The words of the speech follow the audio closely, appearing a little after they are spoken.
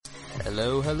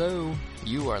Hello, hello.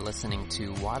 You are listening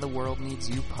to Why the World Needs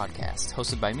You podcast,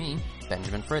 hosted by me,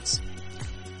 Benjamin Fritz.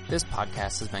 This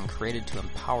podcast has been created to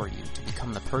empower you to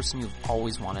become the person you've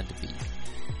always wanted to be.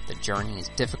 The journey is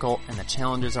difficult and the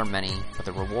challenges are many, but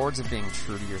the rewards of being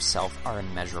true to yourself are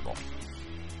immeasurable.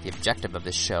 The objective of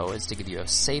this show is to give you a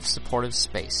safe, supportive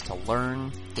space to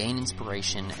learn, gain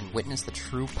inspiration, and witness the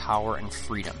true power and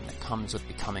freedom that comes with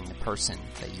becoming the person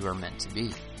that you are meant to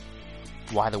be.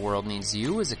 Why the World Needs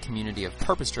You is a community of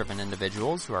purpose-driven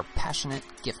individuals who are passionate,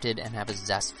 gifted, and have a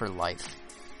zest for life.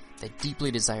 They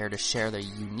deeply desire to share their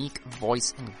unique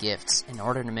voice and gifts in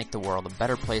order to make the world a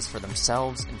better place for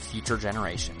themselves and future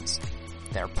generations.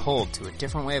 They are pulled to a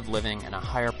different way of living and a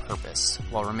higher purpose,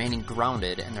 while remaining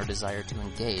grounded in their desire to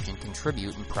engage and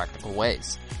contribute in practical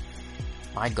ways.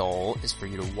 My goal is for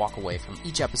you to walk away from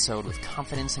each episode with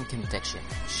confidence and conviction,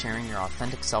 sharing your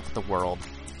authentic self with the world,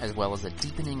 as well as a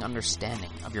deepening understanding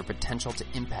of your potential to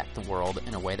impact the world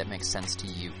in a way that makes sense to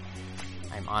you.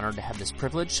 I am honored to have this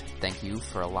privilege. Thank you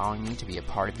for allowing me to be a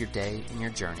part of your day and your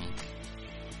journey.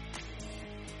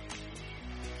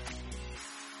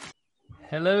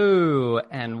 Hello,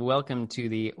 and welcome to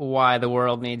the Why the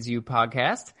World Needs You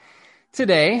podcast.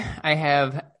 Today, I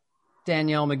have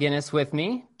Danielle McGinnis with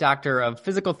me, doctor of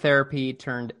physical therapy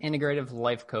turned integrative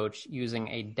life coach using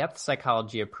a depth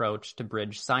psychology approach to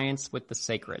bridge science with the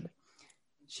sacred.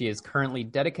 She is currently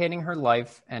dedicating her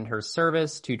life and her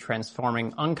service to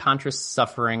transforming unconscious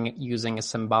suffering using a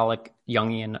symbolic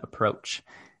Jungian approach.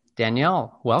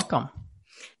 Danielle, welcome.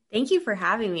 Thank you for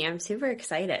having me. I'm super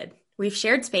excited. We've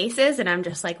shared spaces and I'm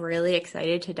just really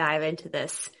excited to dive into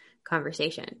this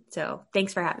conversation. So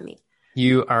thanks for having me.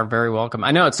 You are very welcome.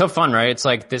 I know it's so fun, right? It's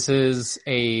like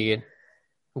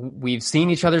we've seen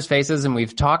each other's faces and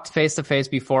we've talked face to face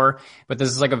before, but this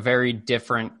is like a very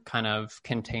different kind of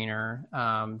container.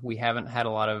 We haven't had a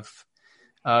lot of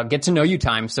get to know you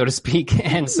time, so to speak.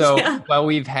 And so while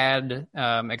we've had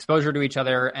exposure to each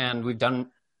other and we've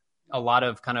done a lot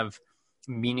of kind of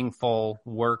meaningful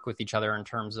work with each other in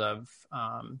terms of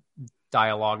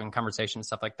dialogue and conversation and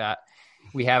stuff like that,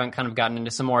 we haven't kind of gotten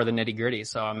into some more of the nitty gritty.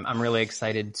 So I'm really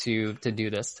excited to do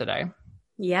this today.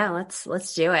 Yeah,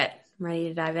 let's do it. I'm ready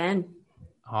to dive in.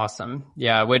 Awesome.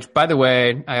 Yeah. Which, by the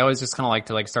way, I always just kind of like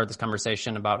to start this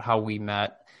conversation about how we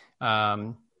met.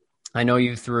 I know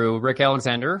you through Rick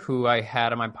Alexander, who I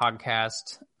had on my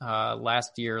podcast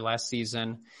last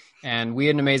season, and we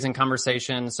had an amazing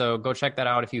conversation. So go check that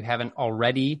out if you haven't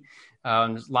already.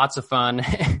 Lots of fun.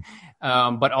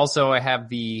 But also I have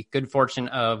the good fortune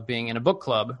of being in a book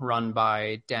club run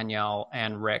by Danielle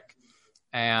and Rick.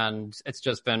 And it's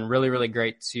just been really, really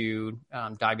great to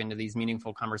dive into these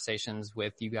meaningful conversations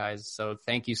with you guys. So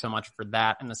thank you so much for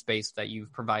that and the space that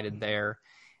you've provided there.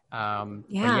 Kind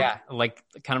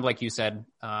of like you said,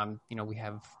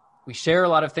 we share a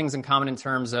lot of things in common in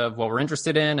terms of what we're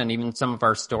interested in, and even some of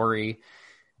our story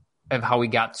of how we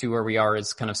got to where we are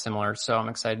is kind of similar. So I'm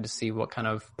excited to see what kind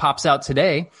of pops out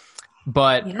today.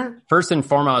 But First and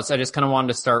foremost, I just kind of wanted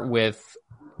to start with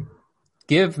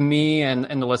give me and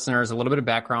the listeners a little bit of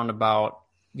background about,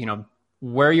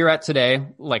 where you're at today.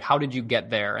 Like, how did you get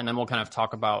there? And then we'll kind of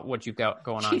talk about what you've got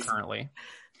going on currently.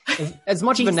 As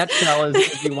much of a nutshell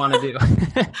as you want to do.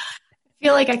 I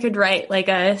feel like I could write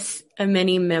a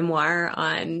mini memoir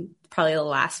on probably the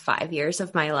last 5 years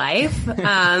of my life.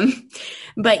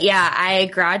 But yeah, I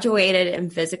graduated in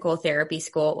physical therapy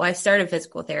school. Well, I started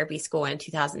physical therapy school in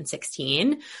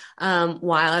 2016. While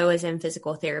I was in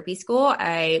physical therapy school,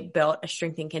 I built a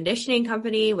strength and conditioning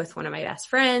company with one of my best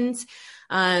friends.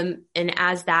 And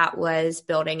as that was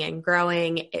building and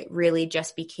growing, it really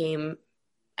just became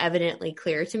evidently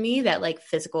clear to me that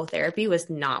physical therapy was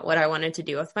not what I wanted to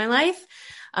do with my life.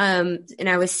 And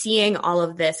I was seeing all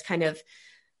of this kind of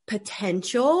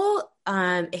potential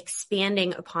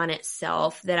expanding upon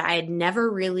itself that I had never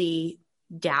really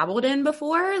dabbled in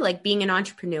before. Like being an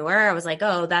entrepreneur, I was like,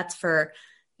 oh, that's for,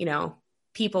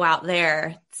 people out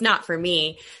there. It's not for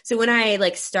me. So when I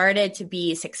started to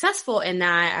be successful in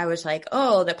that, I was like,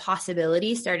 oh, the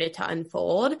possibilities started to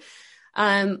unfold.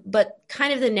 But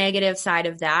kind of the negative side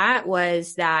of that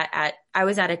was that I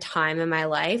was at a time in my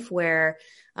life where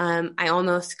I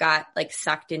almost got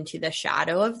sucked into the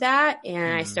shadow of that.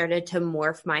 And I started to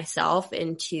morph myself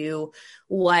into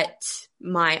what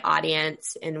my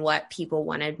audience and what people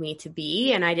wanted me to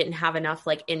be. And I didn't have enough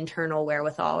internal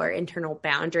wherewithal or internal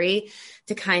boundary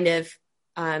to kind of,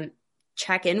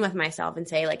 check in with myself and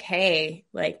say hey,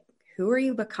 who are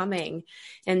you becoming?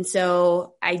 And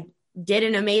so I did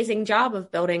an amazing job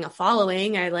of building a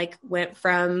following. I went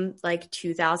from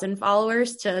 2,000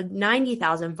 followers to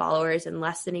 90,000 followers in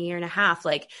less than a year and a half.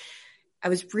 I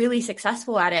was really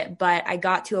successful at it, but I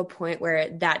got to a point where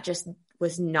that just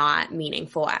was not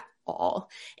meaningful at all.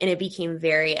 And it became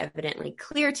very evidently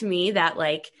clear to me that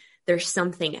like there's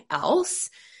something else.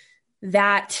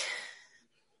 That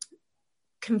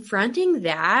confronting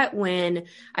that when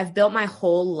I've built my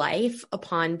whole life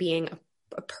upon being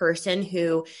a person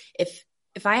who,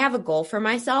 if I have a goal for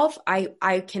myself,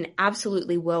 I can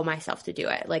absolutely will myself to do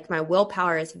it. Like my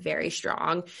willpower is very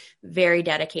strong, very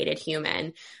dedicated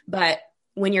human. But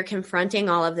when you're confronting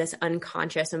all of this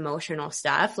unconscious emotional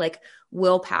stuff, like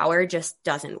willpower just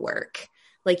doesn't work.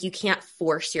 Like you can't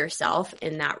force yourself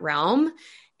in that realm.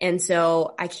 And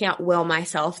so I can't will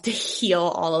myself to heal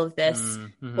all of this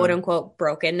quote unquote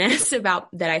brokenness about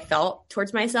that I felt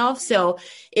towards myself. So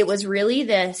it was really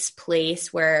this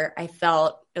place where I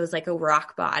felt it was like a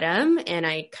rock bottom, and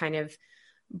I kind of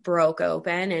broke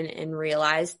open and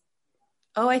realized,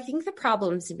 oh, I think the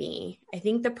problem's me. I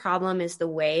think the problem is the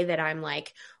way that I'm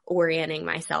like orienting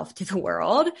myself to the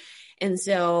world. And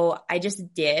so I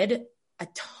just did a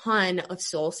ton of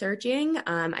soul searching.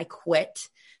 I quit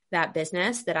that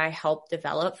business that I helped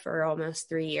develop for almost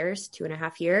 3 years,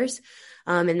 2.5 years.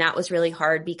 And that was really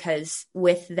hard because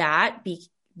with that,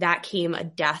 that came a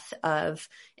death of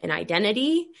an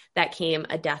identity, that came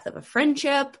a death of a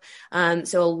friendship.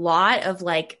 So a lot of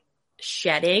like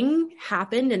shedding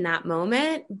happened in that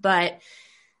moment, but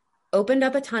opened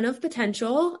up a ton of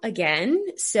potential again.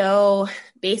 So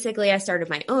basically I started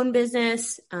my own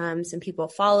business. Some people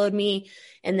followed me.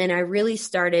 And then I really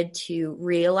started to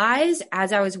realize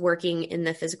as I was working in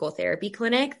the physical therapy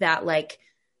clinic that like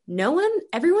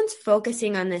everyone's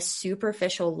focusing on this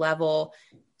superficial level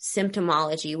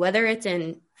symptomology, whether it's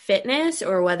in fitness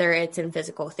or whether it's in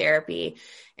physical therapy.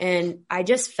 And I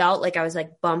just felt like I was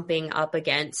like bumping up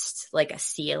against like a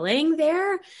ceiling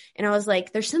there. And I was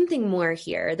like, there's something more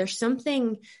here. There's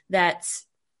something that's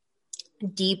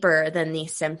deeper than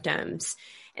these symptoms.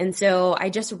 And so I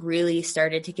just really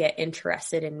started to get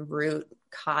interested in root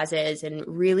causes and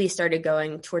really started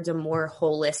going towards a more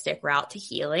holistic route to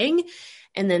healing.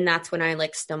 And then that's when I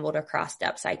like stumbled across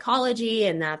depth psychology.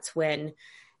 And that's when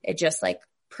it just like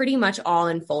pretty much all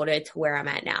unfolded to where I'm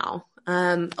at now.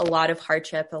 A lot of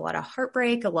hardship, a lot of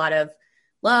heartbreak, a lot of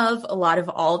love, a lot of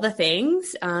all the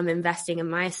things, investing in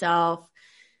myself.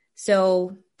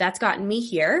 So that's gotten me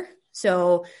here.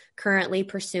 So currently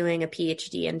pursuing a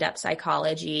PhD in depth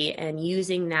psychology and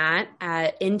using that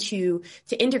to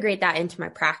integrate that into my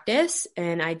practice.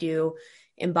 And I do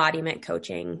embodiment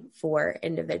coaching for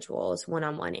individuals,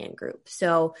 one-on-one and group.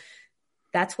 So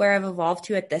that's where I've evolved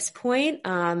to at this point.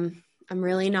 I'm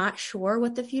really not sure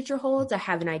what the future holds. I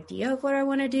have an idea of what I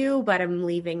want to do, but I'm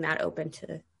leaving that open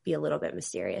to be a little bit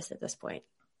mysterious at this point.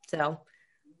 So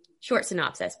short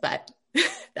synopsis, but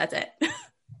that's it.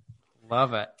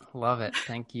 Love it. Love it.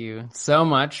 Thank you so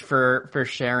much for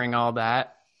sharing all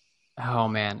that. Oh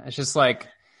man, it's just like,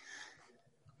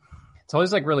 it's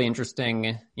always like really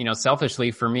interesting,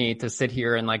 selfishly for me to sit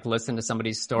here and like listen to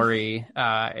somebody's story.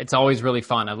 It's always really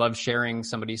fun. I love sharing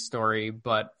somebody's story,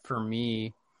 but for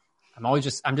me, I'm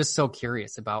just so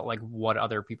curious about like what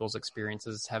other people's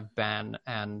experiences have been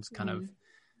and kind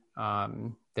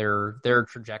of their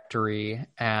trajectory.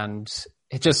 And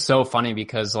it's just so funny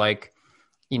because like,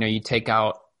 you take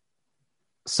out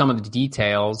some of the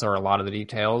details or a lot of the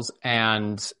details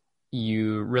and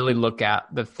you really look at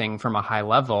the thing from a high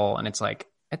level and it's like,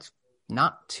 it's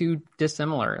not too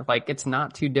dissimilar. Like it's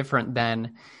not too different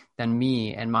than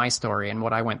me and my story and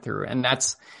what I went through. And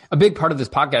that's a big part of this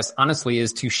podcast, honestly,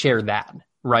 is to share that,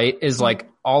 right? Is like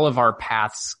all of our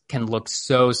paths can look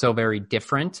so very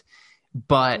different,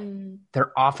 but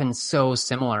they're often so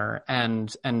similar.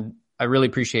 And I really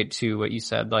appreciate too what you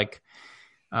said, like,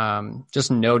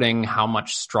 just noting how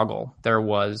much struggle there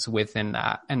was within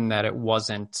that and that it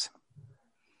wasn't,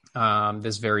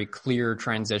 this very clear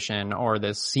transition or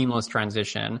this seamless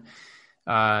transition.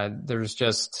 There's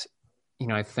just,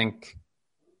 I think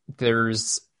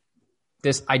there's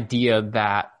this idea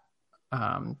that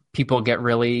people get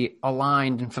really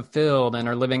aligned and fulfilled and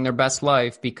are living their best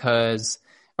life because,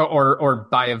 or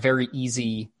by a very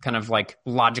easy kind of like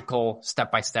logical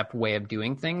step-by-step way of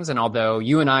doing things. And although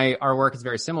you and our work is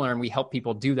very similar and we help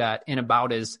people do that in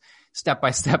about as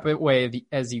step-by-step way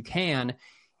as you can,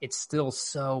 it's still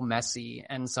so messy.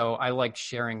 And so I like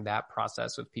sharing that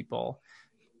process with people.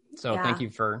 So Thank you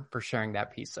for sharing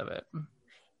that piece of it.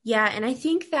 Yeah. And I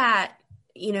think that,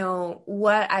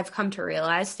 what I've come to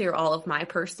realize through all of my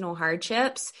personal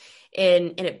hardships,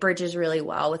 and it bridges really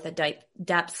well with a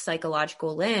depth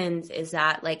psychological lens, is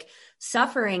that like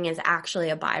suffering is actually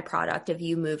a byproduct of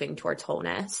you moving towards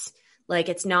wholeness. Like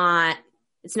it's not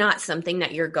it's not something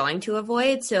that you're going to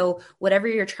avoid. So whatever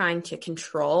you're trying to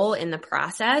control in the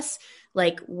process,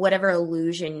 like whatever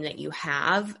illusion that you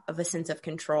have of a sense of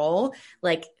control,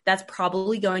 like that's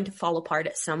probably going to fall apart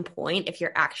at some point if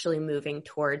you're actually moving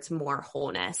towards more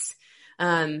wholeness.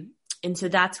 And so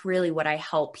that's really what I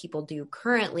help people do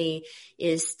currently,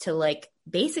 is to like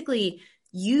basically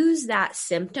use that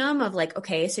symptom of like,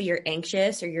 okay, so you're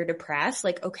anxious or you're depressed,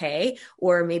 like, okay,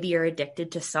 or maybe you're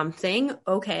addicted to something.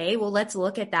 Okay, well, let's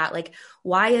look at that. Like,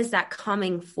 why is that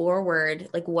coming forward?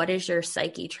 Like, what is your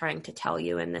psyche trying to tell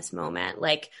you in this moment?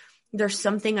 Like, there's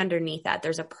something underneath that.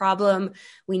 There's a problem.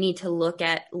 We need to look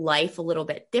at life a little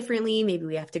bit differently. Maybe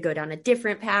we have to go down a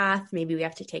different path. Maybe we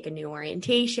have to take a new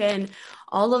orientation.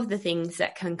 All of the things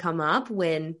that can come up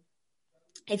when,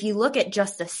 if you look at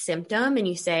just a symptom and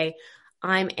you say,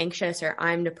 I'm anxious or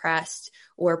I'm depressed,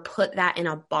 or put that in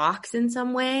a box in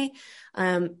some way,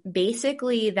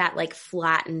 basically that like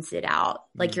flattens it out.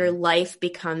 Like your life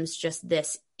becomes just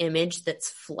this image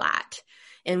that's flat.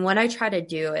 And what I try to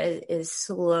do is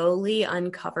slowly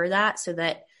uncover that so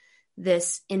that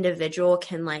this individual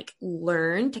can like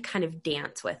learn to kind of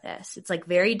dance with this. It's like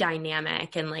very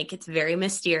dynamic and like it's very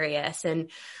mysterious. And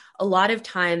a lot of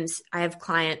times I have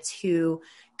clients who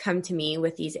come to me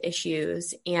with these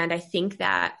issues. And I think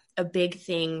that a big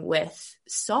thing with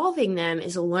solving them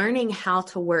is learning how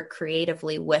to work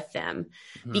creatively with them.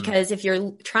 Because if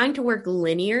you're trying to work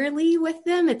linearly with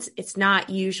them, it's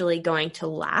not usually going to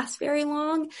last very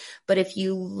long. But if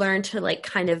you learn to like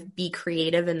kind of be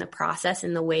creative in the process,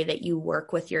 in the way that you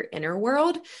work with your inner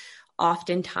world,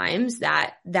 oftentimes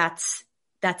that's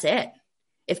it.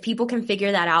 If people can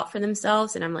figure that out for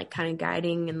themselves, and I'm like kind of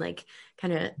guiding and like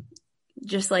kind of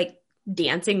just like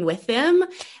dancing with them,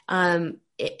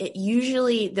 it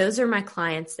usually, those are my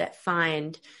clients that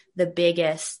find the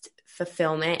biggest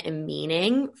fulfillment and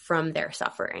meaning from their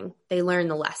suffering. They learn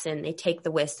the lesson, they take the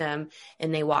wisdom,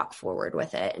 and they walk forward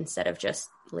with it instead of just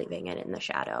leaving it in the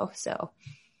shadow. So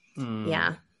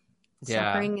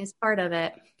suffering is part of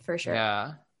it for sure.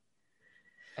 Yeah.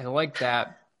 I like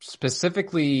that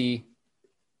specifically.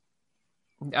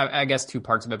 I guess two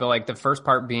parts of it, but like the first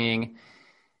part being,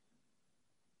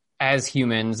 as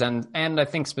humans, and I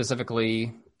think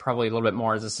specifically probably a little bit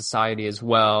more as a society as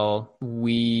well,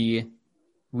 we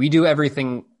do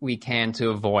everything we can to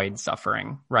avoid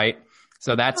suffering, right?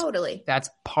 So that's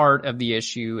part of the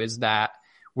issue, is that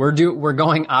we're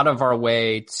going out of our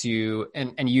way to,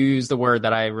 and use the word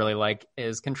that I really like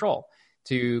is control,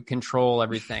 to control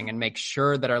everything and make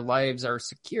sure that our lives are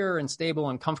secure and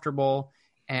stable and comfortable.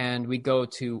 And we go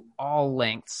to all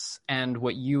lengths. And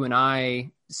what you and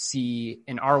I see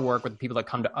in our work with the people that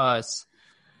come to us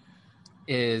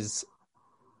is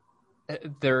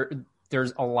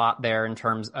there's a lot there in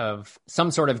terms of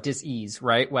some sort of dis-ease,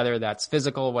 right? Whether that's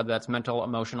physical, whether that's mental,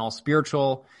 emotional,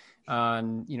 spiritual. A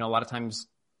lot of times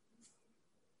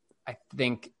I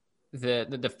think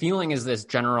the feeling is this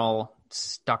general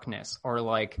stuckness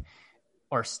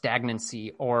or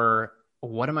stagnancy, or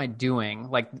what am I doing?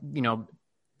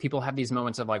 People have these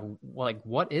moments of like,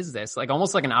 what is this? Like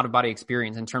almost like an out of body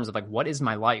experience in terms of like, what is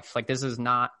my life? Like, this is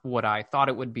not what I thought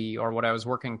it would be or what I was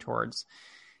working towards.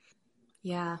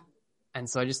 Yeah. And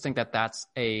so I just think that that's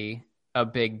a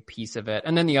big piece of it.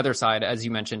 And then the other side, as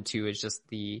you mentioned too, is just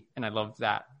and I love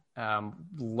that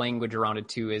language around it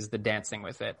too, is the dancing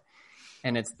with it.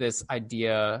 And it's this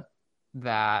idea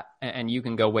that, and you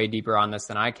can go way deeper on this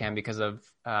than I can because of,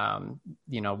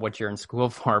 what you're in school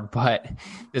for, but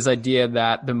this idea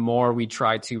that the more we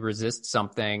try to resist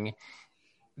something,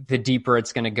 the deeper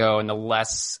it's going to go and the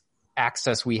less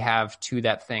access we have to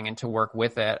that thing and to work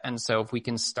with it. And so if we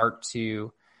can start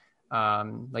to,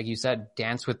 like you said,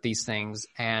 dance with these things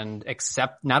and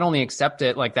not only accept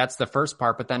it, like that's the first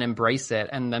part, but then embrace it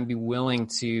and then be willing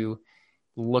to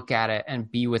look at it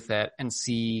and be with it and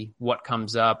see what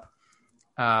comes up.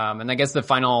 And I guess the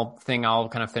final thing I'll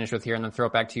kind of finish with here and then throw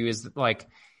it back to you is like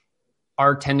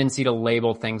our tendency to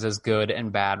label things as good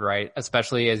and bad, right?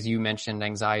 Especially as you mentioned,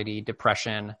 anxiety,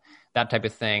 depression, that type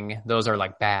of thing. Those are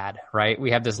like bad, right?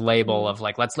 We have this label of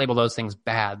like, let's label those things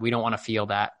bad. We don't want to feel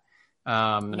that.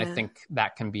 And I think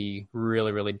that can be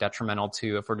really, really detrimental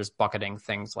too, if we're just bucketing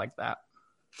things like that.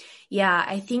 Yeah.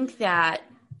 I think that,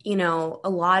 a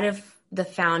lot of the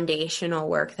foundational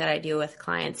work that I do with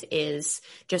clients is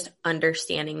just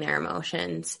understanding their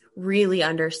emotions, really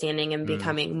understanding and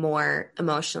becoming more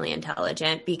emotionally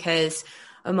intelligent, because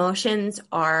emotions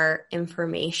are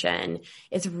information.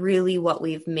 It's really what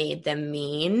we've made them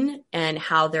mean and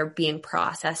how they're being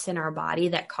processed in our body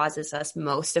that causes us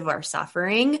most of our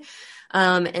suffering.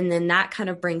 And then that kind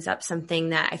of brings up something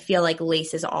that I feel like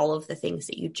laces all of the things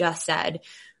that you just said,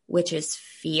 which is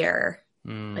fear.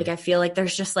 Like, I feel like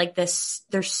there's just like this,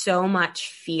 there's so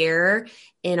much fear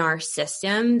in our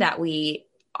system that we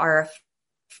are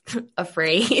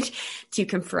afraid to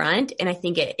confront. And I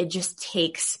think it just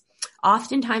takes,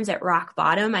 oftentimes at rock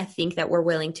bottom, I think that we're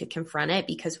willing to confront it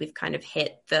because we've kind of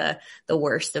hit the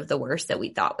worst of the worst that we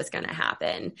thought was going to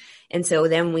happen. And so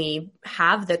then we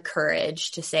have the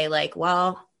courage to say like,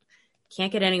 well,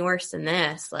 can't get any worse than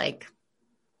this. Like,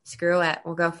 screw it.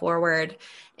 We'll go forward.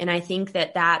 And I think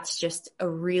that that's just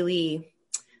it's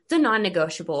a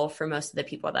non-negotiable for most of the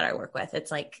people that I work with. It's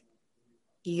like,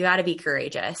 you got to be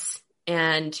courageous.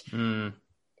 And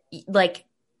like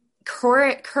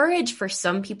courage for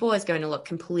some people is going to look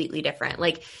completely different.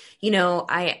 Like,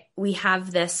 we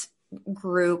have this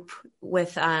group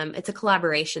with, it's a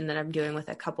collaboration that I'm doing with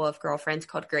a couple of girlfriends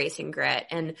called Grace and Grit.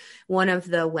 And one of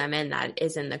the women that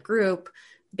is in the group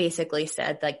basically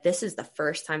said like, this is the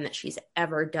first time that she's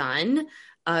ever done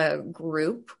a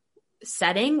group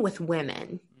setting with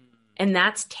women. And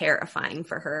that's terrifying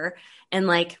for her. And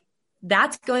like,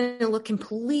 that's going to look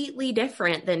completely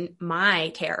different than my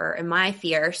terror and my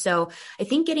fear. So I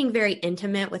think getting very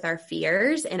intimate with our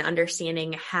fears and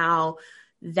understanding how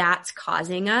that's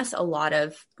causing us a lot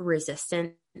of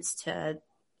resistance to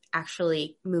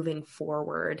actually moving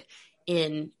forward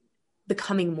in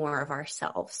becoming more of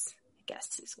ourselves, I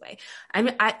guess this way.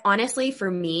 I honestly, for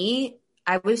me,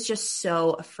 I was just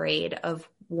so afraid of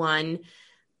one,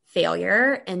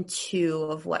 failure, and two,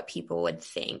 of what people would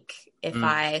think if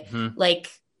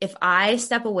if I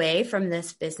step away from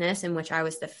this business in which I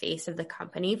was the face of the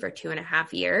company for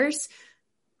 2.5 years,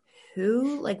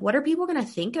 what are people going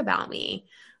to think about me?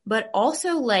 But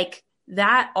also like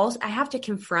that also, I have to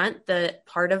confront the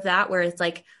part of that where it's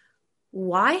like,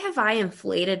 why have I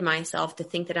inflated myself to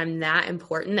think that I'm that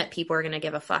important that people are going to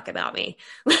give a fuck about me?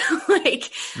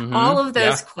 All of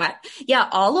those,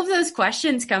 all of those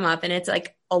questions come up, and it's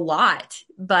like a lot.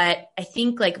 But I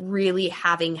think like really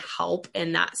having help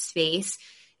in that space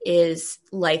is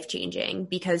life-changing,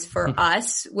 because for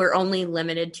us, we're only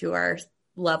limited to our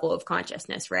level of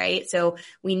consciousness, right? So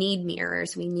we need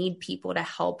mirrors, we need people to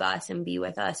help us and be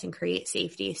with us and create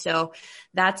safety. So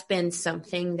that's been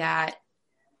something that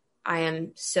I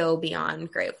am so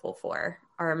beyond grateful for,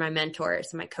 are my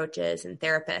mentors and my coaches and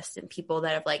therapists and people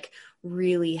that have like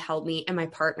really helped me, and my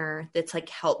partner that's like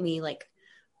helped me like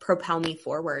propel me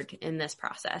forward in this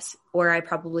process, or I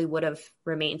probably would have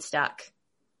remained stuck,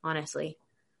 honestly.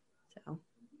 So,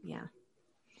 yeah.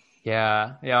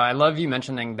 Yeah. I love you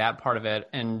mentioning that part of it.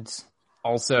 And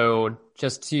also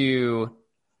just to,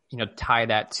 tie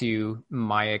that to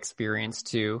my experience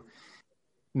too.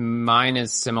 Mine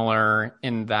is similar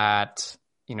in that,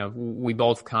 we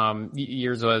both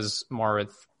yours was more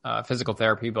with physical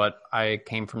therapy, but I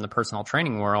came from the personal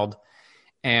training world,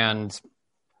 and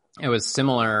it was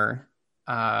similar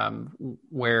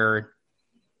where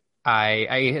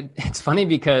it's funny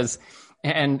because,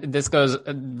 and this goes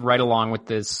right along with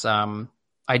this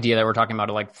idea that we're talking about,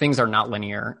 like things are not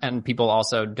linear, and people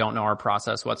also don't know our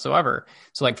process whatsoever.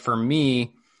 So like for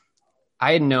me,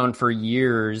 I had known for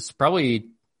years, probably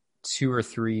 2 or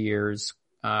 3 years,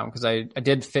 because I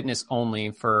did fitness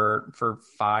only for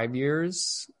 5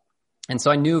 years. And so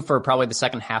I knew for probably the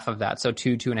second half of that, so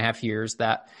 2.5 years,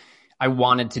 that I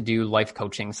wanted to do life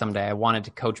coaching someday. I wanted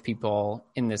to coach people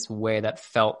in this way that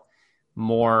felt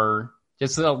more,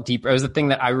 just a little deeper. It was the thing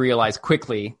that I realized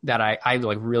quickly that I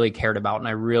like really cared about. And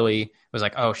I really was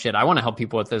like, oh shit, I want to help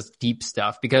people with this deep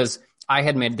stuff, because I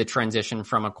had made the transition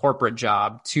from a corporate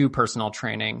job to personal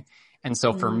training. And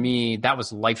so for me, that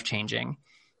was life-changing.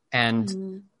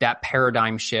 And that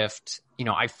paradigm shift,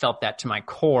 I felt that to my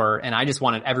core, and I just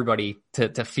wanted everybody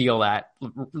to feel that,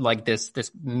 like this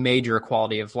major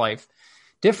quality of life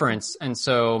difference. And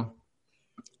so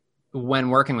when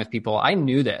working with people, I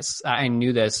knew this,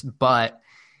 but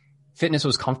fitness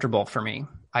was comfortable for me.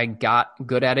 I got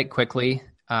good at it quickly.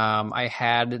 I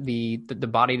had the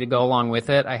body to go along with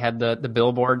it. I had the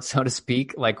billboard, so to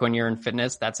speak. Like when you're in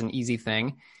fitness, that's an easy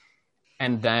thing.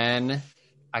 And then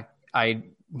I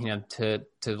to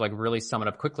like really sum it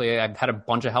up quickly, I've had a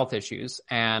bunch of health issues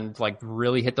and like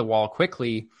really hit the wall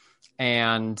quickly,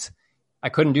 and I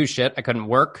couldn't do shit. I couldn't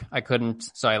work.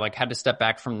 So I like had to step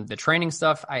back from the training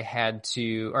stuff. I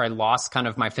lost kind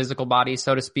of my physical body,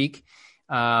 so to speak,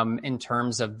 in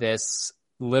terms of this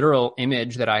literal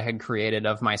image that I had created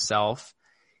of myself.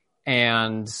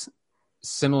 And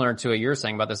similar to what you're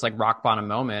saying about this like rock bottom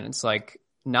moment, it's like,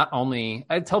 not only,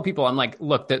 I tell people, I'm like,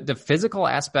 look, the physical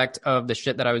aspect of the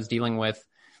shit that I was dealing with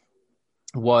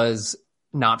was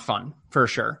not fun, for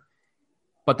sure.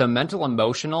 But the mental,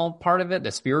 emotional part of it,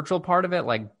 the spiritual part of it,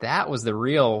 like that was the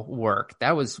real work.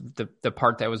 That was the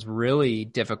part that was really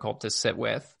difficult to sit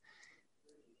with.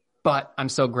 But I'm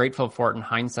so grateful for it in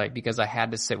hindsight, because I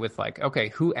had to sit with like, okay,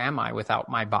 who am I without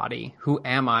my body? Who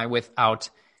am I without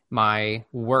my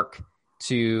work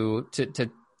to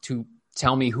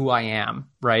tell me who I am,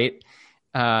 right?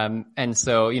 And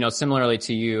so, you know, similarly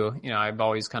to you, you know, I've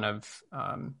always kind of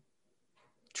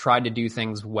tried to do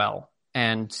things well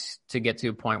and to get to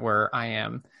a point where I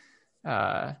am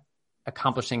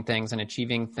accomplishing things and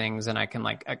achieving things, and I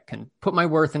can put my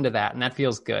worth into that, and that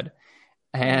feels good.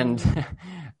 And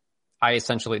I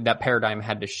essentially, that paradigm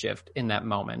had to shift in that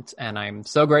moment, and I'm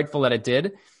so grateful that it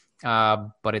did.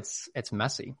 But it's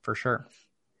messy for sure.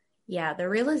 Yeah. The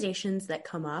realizations that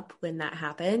come up when that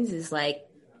happens is like,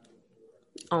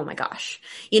 oh my gosh,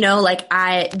 you know, like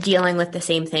I dealing with the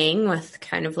same thing with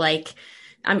kind of like,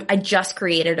 I just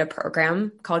created a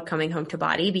program called Coming Home to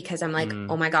Body, because I'm like,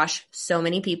 oh my gosh, so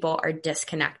many people are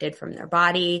disconnected from their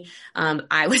body.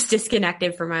 I was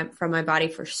disconnected from my body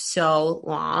for so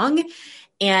long.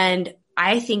 And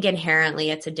I think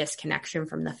inherently it's a disconnection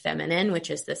from the feminine,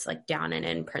 which is this like down and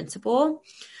in principle.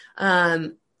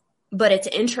 But it's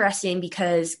interesting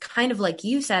because kind of like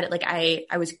you said, like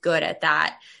I was good at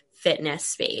that fitness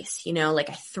space, you know,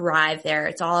 like I thrive there.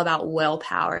 It's all about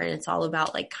willpower, and it's all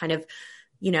about like kind of,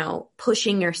 you know,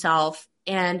 pushing yourself.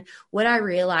 And what I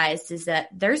realized is that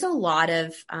there's a lot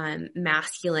of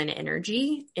masculine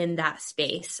energy in that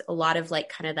space, a lot of like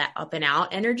kind of that up and out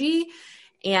energy.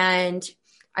 And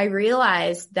I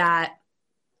realized that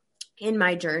in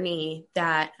my journey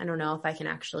that, I don't know if I can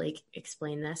actually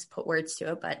explain this, put words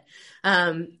to it, but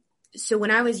so when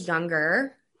I was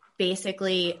younger,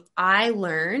 basically I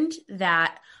learned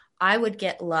that I would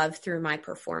get love through my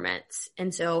performance.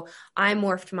 And so I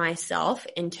morphed myself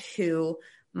into who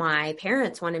my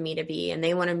parents wanted me to be, and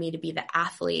they wanted me to be the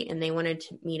athlete, and they wanted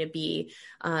me to be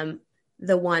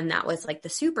the one that was like the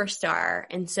superstar.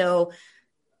 And so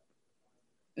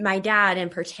my dad in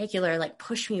particular, like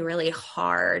pushed me really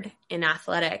hard in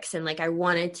athletics. And like, I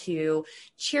wanted to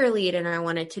cheerlead, and I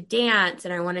wanted to dance,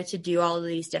 and I wanted to do all of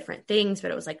these different things, but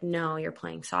it was like, no, you're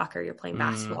playing soccer, you're playing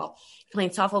basketball, you're playing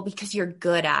softball because you're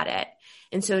good at it.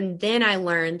 And so then I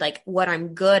learned like what I'm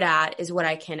good at is what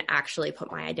I can actually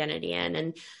put my identity in.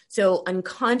 And so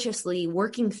unconsciously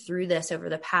working through this over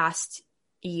the past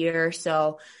year or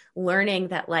so, learning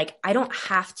that like, I don't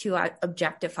have to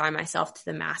objectify myself to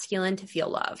the masculine to feel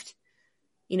loved.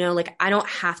 You know, like I don't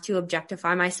have to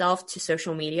objectify myself to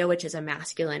social media, which is a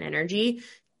masculine energy,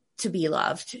 to be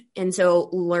loved. And so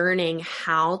learning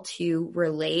how to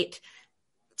relate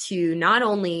to not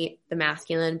only the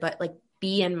masculine, but like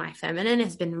be in my feminine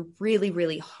has been really,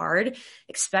 really hard,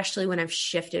 especially when I've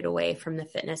shifted away from the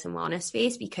fitness and wellness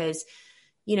space, because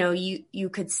you know, you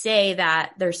could say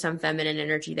that there's some feminine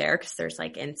energy there because there's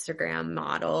like Instagram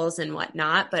models and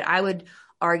whatnot, but I would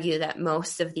argue that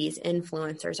most of these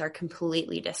influencers are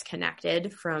completely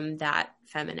disconnected from that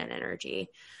feminine energy.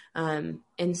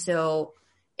 And so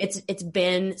it's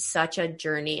been such a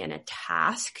journey and a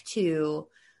task to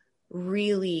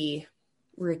really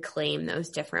reclaim those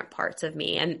different parts of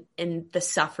me. And the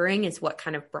suffering is what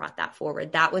kind of brought that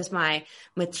forward. That was my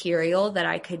material that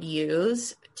I could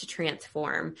use to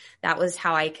transform. That was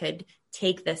how I could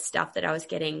take this stuff that I was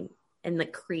getting and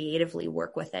like creatively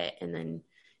work with it, and then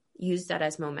use that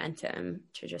as momentum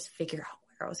to just figure out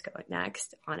where I was going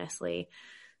next, honestly.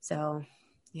 So,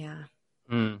 yeah.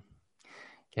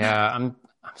 Yeah. I'm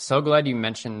so glad you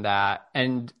mentioned that.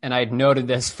 And I'd noted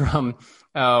this from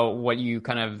what you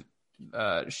kind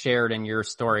of shared in your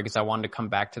story, because I wanted to come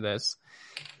back to this.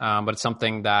 But it's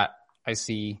something that I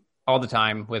see all the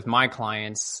time with my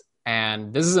clients.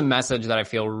 And this is a message that I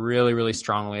feel really, really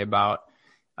strongly about.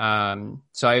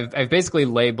 So I've basically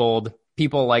labeled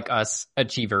people like us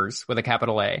achievers with a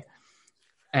capital A.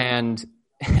 And,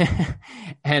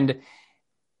 and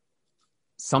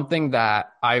something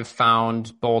that I've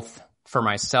found both for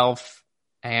myself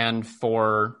and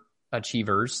for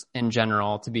achievers in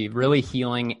general to be really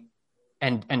healing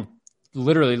and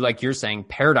literally, like you're saying,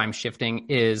 paradigm shifting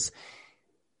is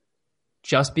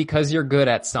just because you're good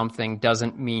at something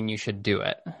doesn't mean you should do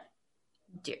it.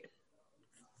 Dude,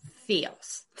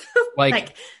 feels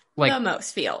like the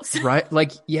most feels. Right.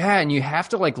 Like, yeah. And you have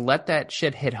to like, let that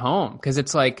shit hit home. Cause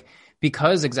it's like,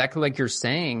 because exactly like you're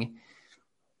saying,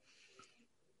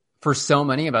 for so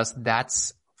many of us,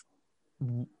 that's,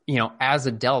 you know, as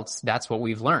adults, that's what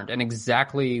we've learned. And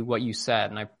exactly what you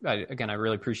said. And I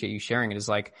really appreciate you sharing it, is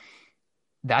like,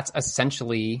 that's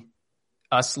essentially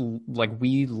us. Like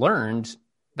we learned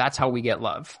that's how we get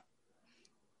love.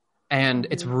 And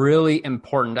it's really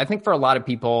important. I think for a lot of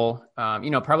people,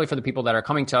 probably for the people that are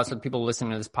coming to us or the people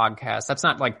listening to this podcast, that's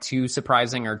not like too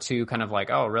surprising or too kind of like,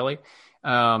 oh, really?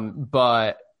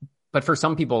 But for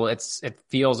some people, it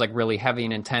feels like really heavy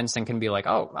and intense and can be like,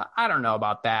 oh, I don't know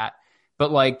about that.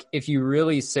 But like, if you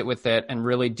really sit with it and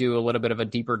really do a little bit of a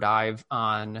deeper dive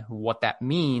on what that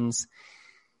means,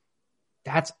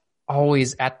 that's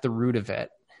always at the root of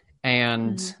it.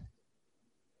 And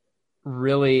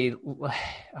really,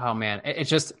 oh man, it's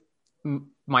just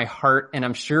my heart, and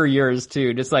I'm sure yours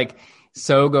too, just like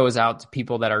so goes out to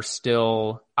people that are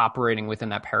still operating within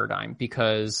that paradigm,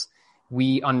 because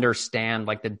we understand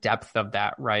like the depth of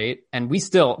that, right? And we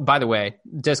still, by the way,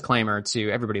 disclaimer to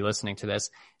everybody listening to this,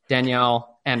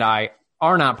 Danielle and I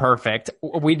are not perfect.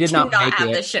 We did not make have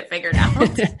it. this shit figured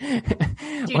out.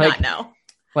 Do not know.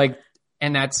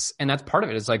 And that's part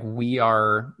of it, is like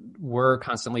we're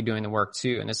constantly doing the work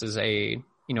too. And this is a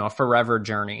forever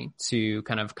journey to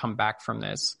kind of come back from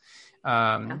this.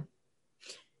 But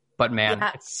man,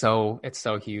 it's so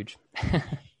huge.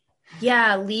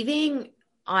 Yeah. Leaving,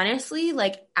 honestly,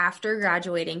 like after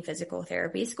graduating physical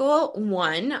therapy school,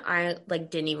 I like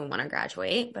didn't even want to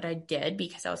graduate, but I did,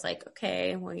 because I was like,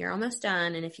 okay, well, you're almost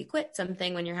done. And if you quit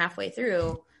something when you're halfway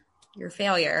through, you're a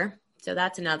failure. So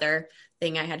that's another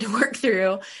thing I had to work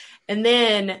through. And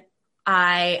then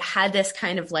I had this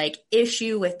kind of like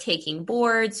issue with taking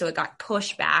boards. So it got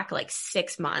pushed back like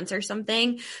 6 months or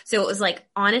something. So it was like,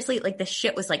 honestly, like the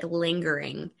shit was like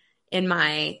lingering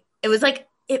it was like,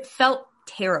 it felt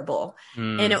terrible.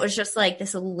 And it was just like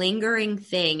this lingering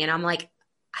thing. And I'm like,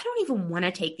 I don't even want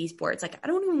to take these boards. Like, I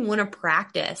don't even want to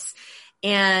practice.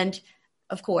 And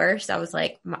of course I was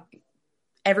like,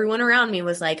 everyone around me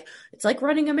was like, it's like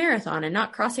running a marathon and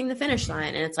not crossing the finish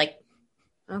line. And it's like,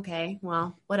 okay,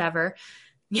 well, whatever.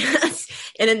 Yes.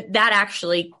 And then that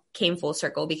actually came full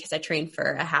circle, because I trained for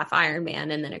a half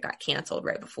Ironman and then it got canceled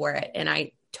right before it. And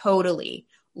I totally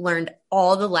learned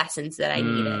all the lessons that I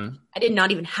needed. I did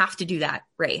not even have to do that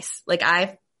race. Like,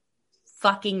 I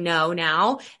fucking know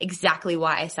now exactly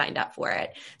why I signed up for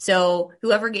it. So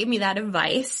whoever gave me that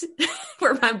advice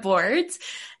for my boards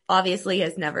obviously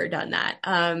has never done that.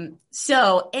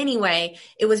 So anyway,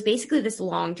 it was basically this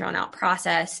long drawn out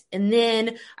process. And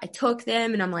then I took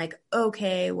them and I'm like,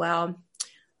 okay, well,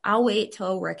 I'll wait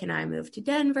till Rick and I move to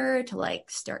Denver to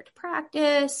like start to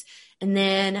practice. And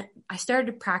then I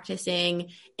started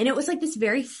practicing, and it was like this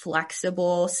very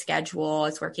flexible schedule. I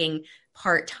was working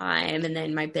part-time and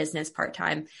then my business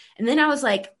part-time. And then I was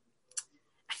like,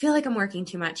 I feel like I'm working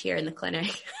too much here in the clinic.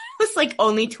 It was like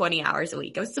only 20 hours a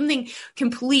week. It was something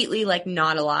completely like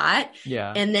not a lot.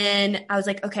 Yeah. And then I was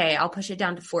like, okay, I'll push it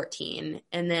down to 14.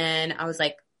 And then I was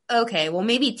like, okay, well,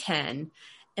 maybe 10.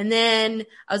 And then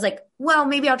I was like, well,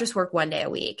 maybe I'll just work 1 day a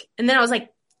week. And then I was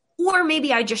like, or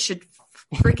maybe I just should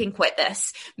freaking quit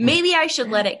this. Maybe I should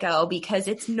let it go because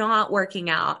it's not working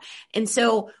out. And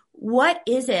so what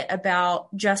is it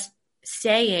about just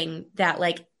saying that,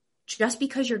 like, just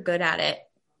because you're good at it,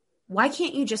 why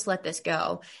can't you just let this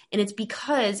go? And it's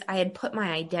because I had put my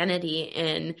identity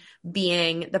in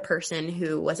being the person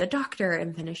who was a doctor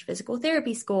and finished physical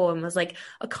therapy school and was like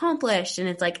accomplished. And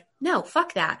it's like, no,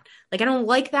 fuck that. Like, I don't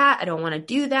like that. I don't want to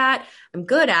do that. I'm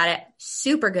good at it,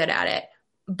 super good at it,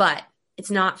 but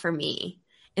it's not for me.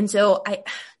 And so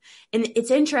and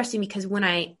it's interesting because when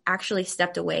I actually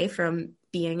stepped away from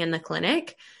being in the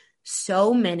clinic,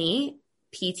 so many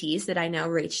PTs that I know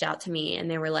reached out to me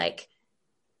and they were like,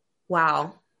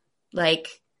 wow,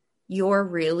 like, you're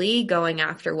really going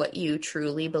after what you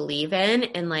truly believe in.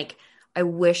 And like, I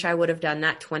wish I would have done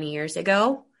that 20 years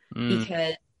ago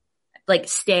because like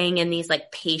staying in these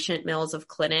like patient mills of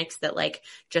clinics that like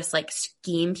just like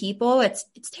scheme people, it's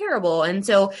terrible. And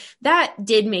so that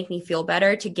did make me feel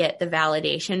better to get the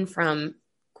validation from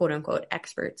quote unquote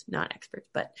experts, not experts,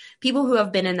 but people who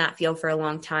have been in that field for a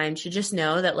long time should just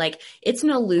know that like, it's an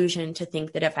illusion to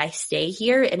think that if I stay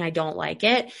here and I don't like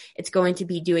it, it's going to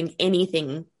be doing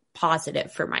anything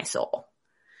positive for my soul.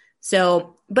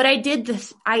 So, but I did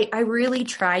this, I really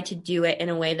tried to do it in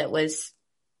a way that was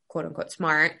quote unquote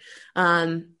smart.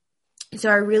 So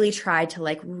I really tried to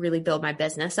like really build my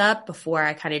business up before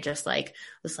I kind of just like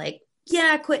was like,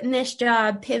 yeah, quitting this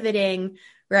job, pivoting,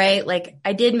 right? Like,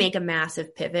 I did make a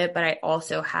massive pivot, but I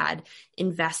also had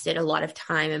invested a lot of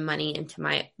time and money into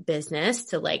my business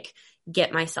to like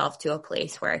get myself to a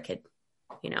place where I could,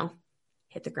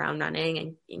 hit the ground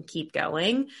running and keep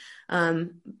going.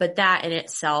 But that in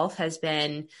itself has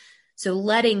been, so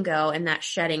letting go and that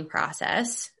shedding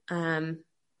process,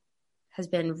 has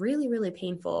been really, really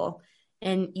painful.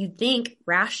 And you'd think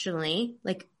rationally,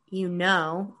 like, you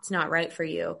know it's not right for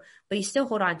you, but you still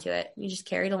hold on to it. You just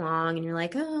carry it along and you're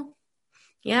like, oh,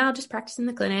 yeah, I'll just practice in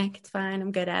the clinic. It's fine.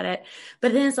 I'm good at it.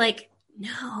 But then it's like,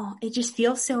 no, it just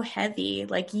feels so heavy.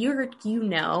 Like your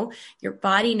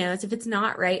body knows if it's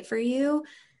not right for you,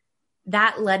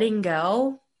 that letting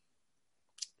go,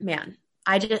 man,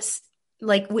 I just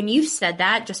like when you said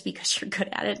that, just because you're good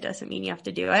at it doesn't mean you have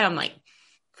to do it. I'm like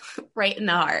right in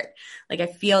the heart. Like I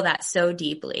feel that so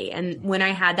deeply. And when I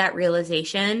had that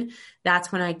realization,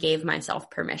 that's when I gave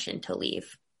myself permission to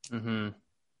leave. Mm-hmm.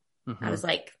 Mm-hmm. I was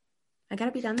like, I got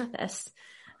to be done with this.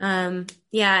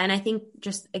 Yeah. And I think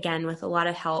just again, with a lot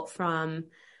of help from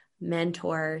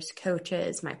mentors,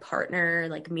 coaches, my partner,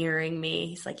 like mirroring me,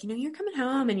 he's like, you're coming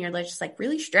home and you're like, just like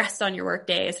really stressed on your work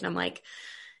days. And I'm like,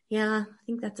 yeah, I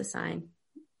think that's a sign.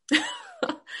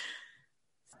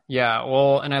 Yeah.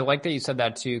 Well, and I like that you said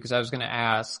that too, because I was going to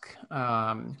ask,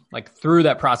 like through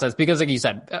that process, because like you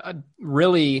said,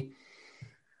 really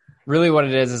what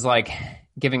it is like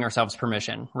giving ourselves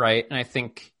permission. Right. And I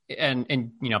think,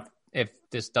 and if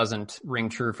this doesn't ring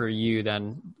true for you,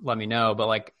 then let me know. But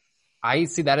like, I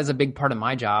see that as a big part of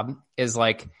my job is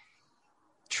like,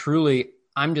 truly,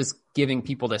 I'm just giving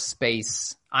people the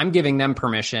space. I'm giving them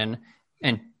permission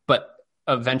but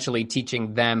eventually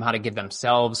teaching them how to give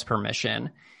themselves permission.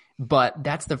 But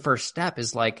that's the first step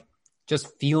is like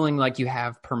just feeling like you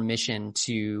have permission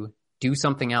to do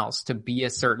something else, to be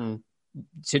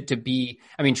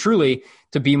truly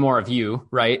to be more of you,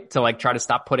 right? To like try to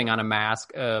stop putting on a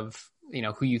mask of,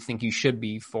 who you think you should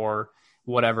be for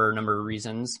whatever number of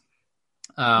reasons.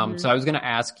 So I was going to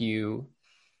ask you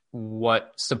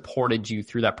what supported you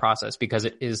through that process, because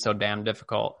it is so damn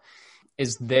difficult.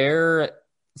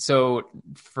 So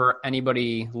for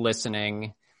anybody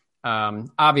listening,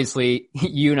 obviously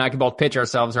you and I can both pitch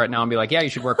ourselves right now and be like, yeah, you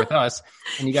should work with us,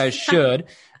 and you guys should,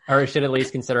 or should at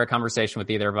least consider a conversation with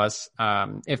either of us.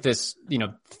 If this,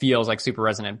 feels like super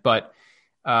resonant, but,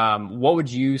 what would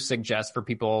you suggest for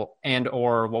people,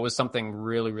 or what was something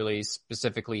really, really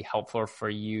specifically helpful for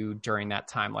you during that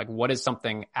time? Like what is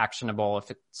something actionable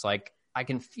if it's like, I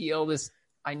can feel this,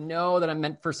 I know that I'm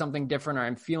meant for something different, or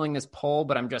I'm feeling this pull,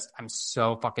 but I'm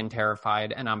so fucking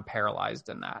terrified and I'm paralyzed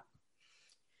in that.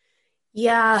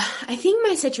 Yeah, I think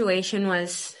my situation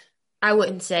was, I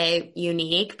wouldn't say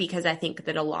unique, because I think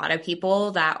that a lot of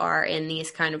people that are in these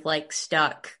kind of like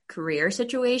stuck career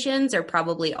situations are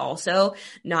probably also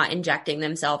not injecting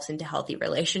themselves into healthy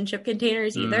relationship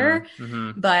containers either.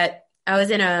 Mm-hmm. But I was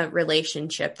in a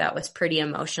relationship that was pretty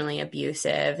emotionally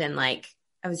abusive, and like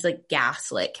I was like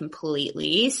gaslit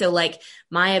completely. So like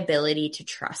my ability to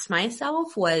trust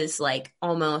myself was like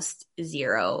almost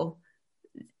zero.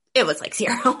 It was like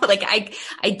zero. Like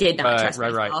I did not trust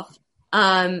myself.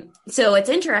 Right. So it's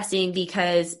interesting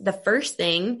because the first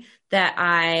thing that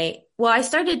I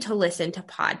started to listen to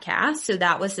podcasts. So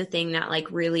that was the thing that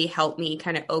like really helped me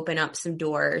kind of open up some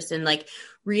doors, and like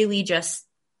really just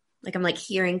like, I'm like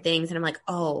hearing things and I'm like,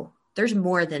 oh, there's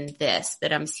more than this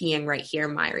that I'm seeing right here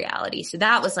in my reality. So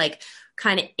that was like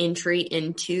kind of entry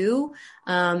into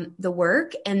the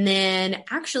work. And then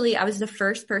actually I was the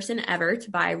first person ever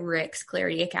to buy Rick's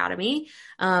Clarity Academy.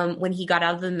 When he got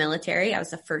out of the military, I was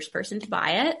the first person to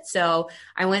buy it. So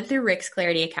I went through Rick's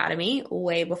Clarity Academy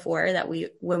way before that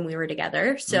when we were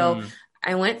together. So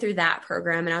I went through that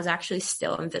program, and I was actually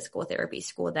still in physical therapy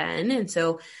school then. And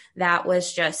so that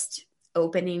was just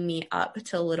opening me up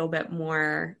to a little bit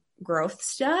more growth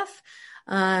stuff.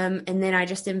 And then I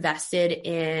just invested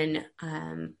in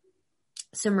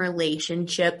some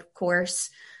relationship course.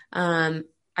 I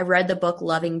read the book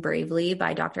Loving Bravely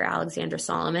by Dr. Alexandra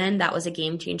Solomon. That was a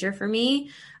game changer for me,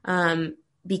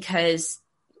 because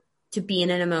to be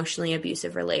in an emotionally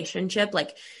abusive relationship,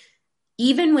 like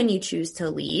even when you choose to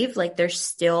leave, like there's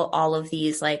still all of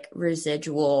these like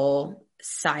residual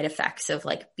side effects of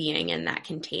like being in that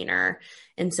container.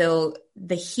 And so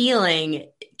the healing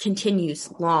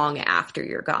continues long after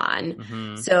you're gone.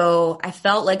 Mm-hmm. So I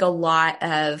felt like a lot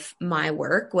of my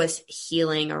work was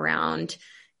healing around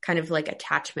kind of like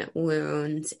attachment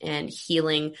wounds and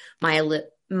healing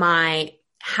my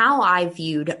how I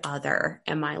viewed other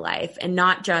in my life, and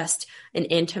not just an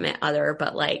intimate other,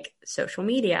 but like social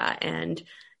media and,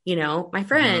 my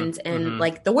friends and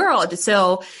like the world.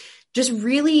 So just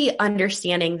really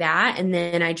understanding that. And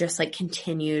then I just like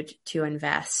continued to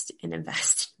invest.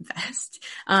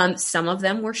 Some of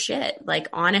them were shit. Like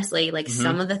honestly, like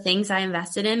some of the things I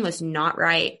invested in was not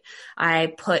right.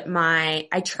 I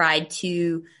tried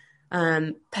to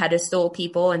pedestal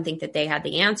people and think that they had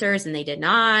the answers, and they did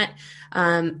not.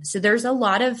 So there's a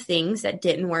lot of things that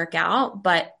didn't work out,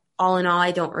 but all in all,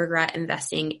 I don't regret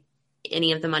investing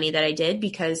any of the money that I did,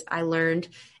 because I learned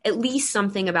at least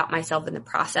something about myself in the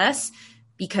process.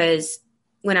 Because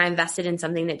when I invested in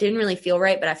something that didn't really feel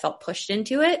right, but I felt pushed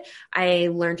into it, I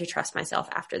learned to trust myself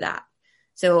after that.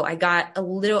 So I got a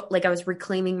little, like I was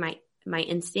reclaiming my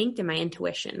instinct and my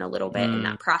intuition a little bit in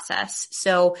that process.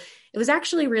 So it was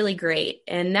actually really great.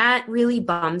 And that really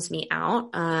bums me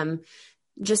out.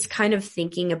 Just kind of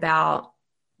thinking about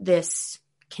this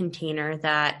container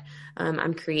that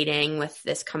I'm creating with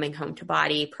this Coming Home to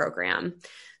Body program.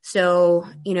 So,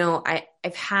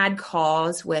 I've had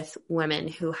calls with women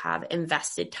who have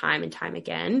invested time and time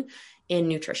again in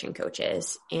nutrition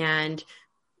coaches and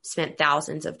spent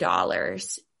thousands of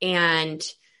dollars. And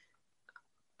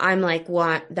I'm like,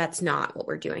 what? That's not what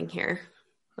we're doing here.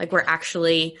 Like, we're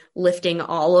actually lifting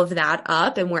all of that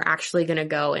up, and we're actually going to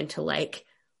go into like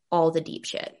all the deep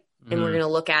shit. And we're going to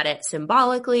look at it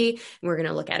symbolically, and we're going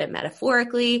to look at it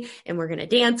metaphorically, and we're going to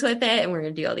dance with it, and we're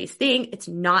going to do all these things. It's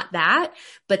not that,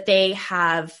 but they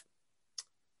have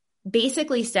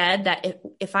basically said that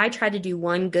if I tried to do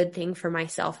one good thing for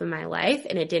myself in my life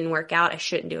and it didn't work out, I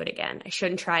shouldn't do it again. I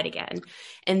shouldn't try it again.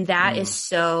 And that is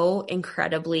so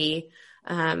incredibly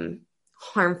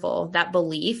harmful, that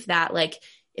belief that like,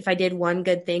 if I did one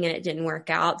good thing and it didn't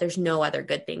work out, there's no other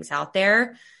good things out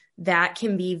there. That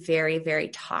can be very, very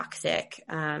toxic.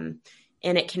 And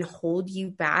it can hold you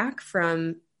back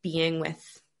from being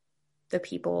with the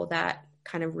people that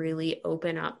kind of really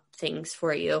open up things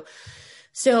for you.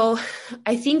 So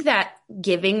I think that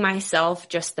giving myself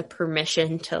just the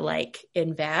permission to like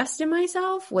invest in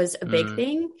myself was a big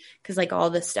thing, because like all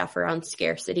the stuff around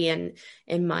scarcity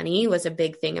and money was a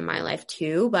big thing in my life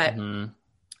too. But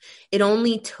it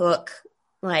only took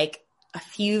like a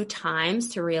few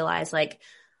times to realize like,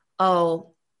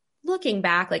 oh, looking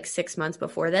back like 6 months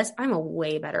before this, I'm a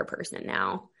way better person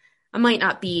now. I might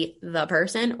not be the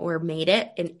person or made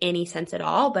it in any sense at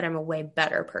all, but I'm a way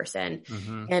better person.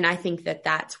 And I think that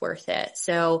that's worth it.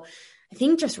 So I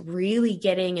think just really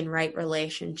getting in right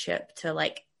relationship to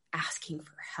like asking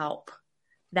for help,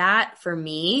 that for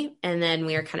me. And then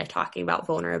we were kind of talking about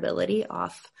vulnerability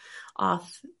off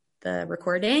the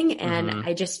recording. And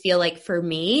I just feel like for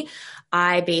me,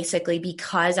 I basically,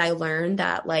 because I learned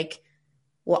that like,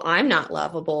 well, I'm not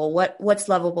lovable. What's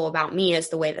lovable about me is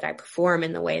the way that I perform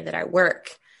and the way that I work.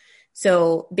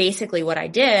 So basically what I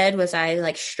did was I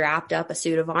like strapped up a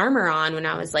suit of armor on when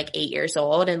I was like 8 years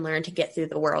old and learned to get through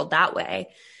the world that way.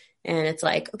 And it's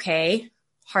like, okay,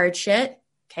 hard shit.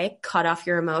 Okay. Cut off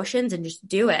your emotions and just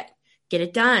do it. Get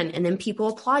it done. And then people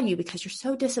applaud you because you're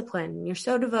so disciplined and you're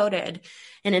so devoted.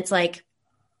 And it's like,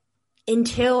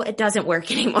 until it doesn't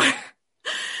work anymore.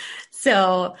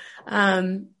 So,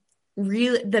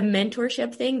 really the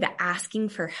mentorship thing, the asking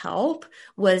for help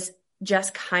was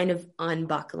just kind of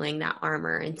unbuckling that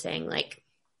armor and saying like,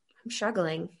 I'm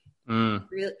struggling. I'm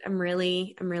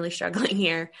really struggling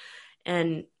here.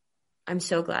 And I'm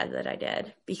so glad that I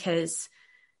did, because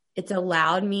it's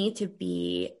allowed me to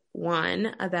be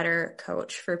a better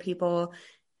coach for people,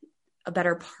 a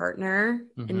better partner,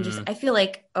 and just, I feel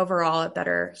like overall a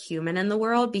better human in the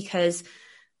world, because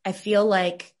I feel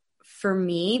like for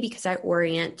me, because I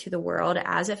orient to the world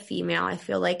as a female, I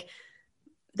feel like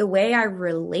the way I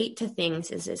relate to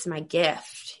things is my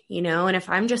gift, and if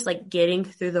I'm just like getting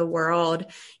through the world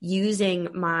using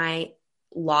my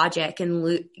logic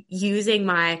and using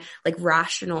my like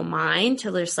rational mind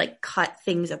to just like cut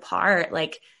things apart,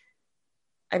 like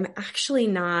I'm actually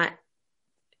not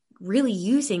really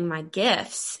using my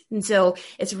gifts. And so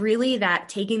it's really that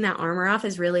taking that armor off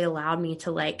has really allowed me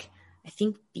to like, I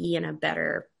think, be in a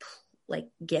better like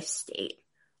gift state,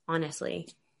 honestly.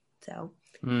 So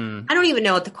I don't even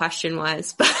know what the question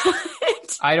was, but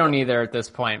I don't either at this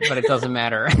point, but it doesn't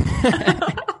matter.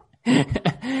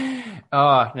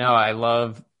 Oh, no, I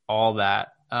love all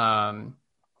that.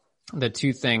 The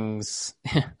two things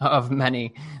of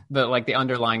many, but like the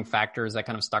underlying factors that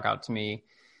kind of stuck out to me,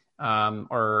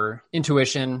 are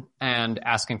intuition and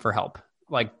asking for help.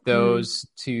 Like those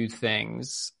two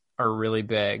things are really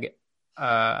big.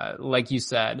 Like you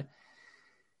said,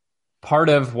 part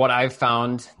of what I've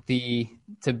found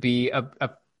to be a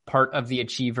part of the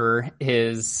achiever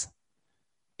is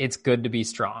it's good to be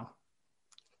strong.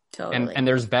 Totally. And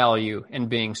there's value in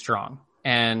being strong.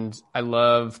 And I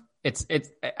love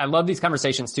these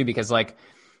conversations too, because like,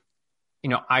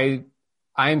 I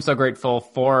am so grateful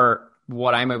for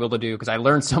what I'm able to do, because I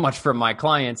learned so much from my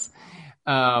clients,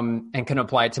 and can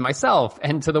apply it to myself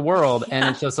and to the world. Yeah. And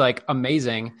it's just like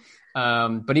amazing.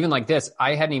 But even like this,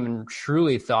 I hadn't even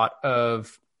truly thought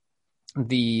of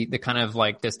the kind of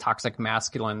like this toxic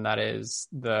masculine that is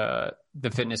the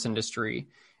fitness industry.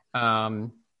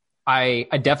 I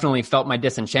definitely felt my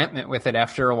disenchantment with it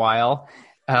after a while.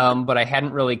 But I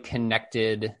hadn't really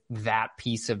connected that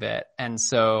piece of it. And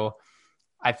so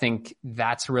I think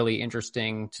that's really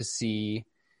interesting to see.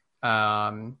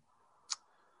 And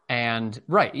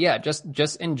right. Yeah.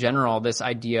 Just in general, this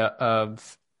idea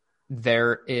of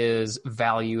there is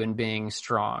value in being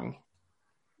strong.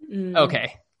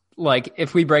 Okay. Like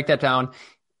if we break that down,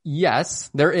 yes,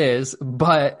 there is,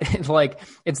 but like,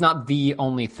 it's not the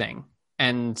only thing.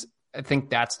 And I think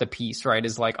that's the piece, right?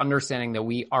 Is like understanding that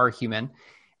we are human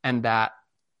and that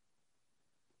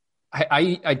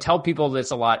I tell people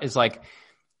this a lot is like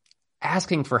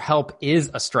asking for help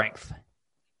is a strength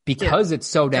because it's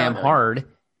so damn hard.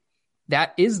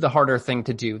 That is the harder thing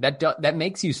to do. That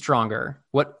makes you stronger.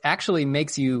 What actually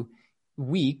makes you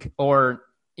weak or,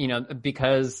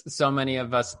 because so many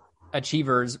of us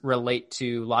achievers relate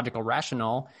to logical,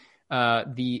 rational,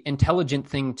 the intelligent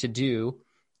thing to do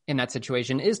in that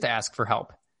situation is to ask for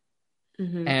help.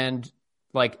 And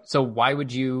like, so why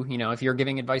would you, if you're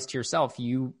giving advice to yourself,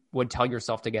 you would tell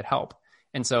yourself to get help.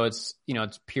 And so it's,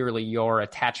 it's purely your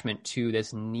attachment to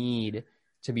this need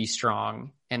to be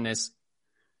strong and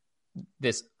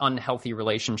this unhealthy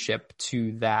relationship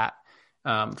to that,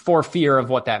 for fear of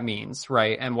what that means,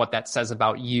 right? And what that says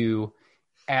about you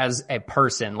as a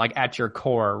person, like at your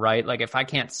core, right? Like if I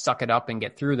can't suck it up and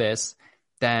get through this,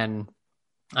 then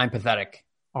I'm pathetic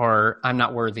or I'm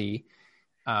not worthy.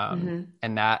 And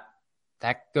that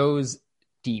goes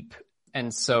deep.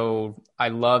 And so I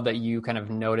love that you kind of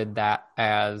noted that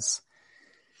as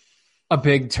a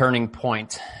big turning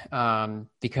point.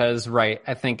 Because right,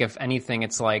 I think if anything,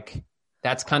 it's like,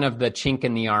 that's kind of the chink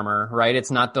in the armor, right? It's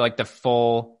not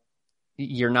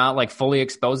you're not like fully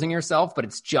exposing yourself, but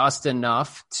it's just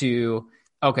enough to,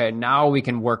 okay, now we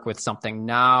can work with something.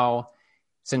 Now,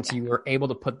 since you were able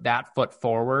to put that foot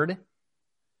forward,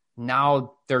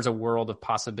 now there's a world of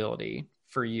possibility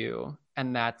for you.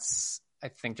 And that's, I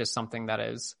think, just something that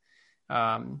is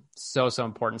so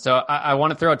important. So I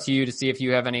want to throw it to you to see if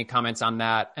you have any comments on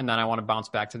that. And then I want to bounce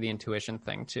back to the intuition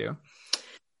thing too.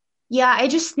 Yeah, I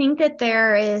just think that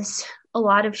there is a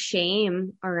lot of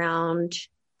shame around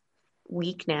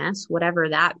weakness, whatever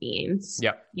that means.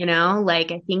 Yeah.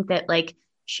 Like I think that like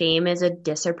shame is a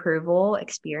disapproval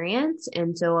experience.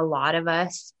 And so a lot of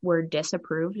us were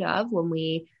disapproved of when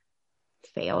we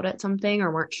failed at something or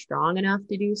weren't strong enough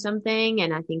to do something.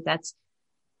 And I think that's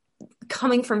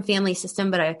coming from family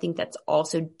system, but I think that's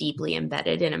also deeply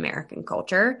embedded in American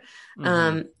culture.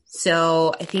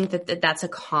 So I think that that's a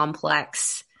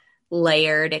complex,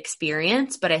 layered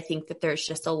experience, but I think that there's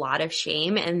just a lot of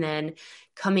shame. And then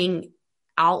coming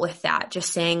out with that,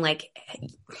 just saying like,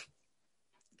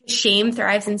 shame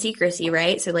thrives in secrecy,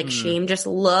 right? So like shame just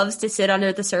loves to sit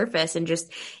under the surface and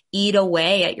just eat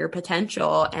away at your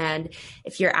potential. And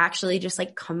if you're actually just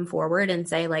like come forward and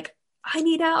say like, I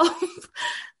need help,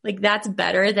 like that's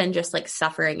better than just like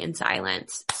suffering in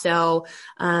silence. So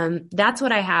that's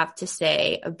what I have to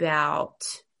say about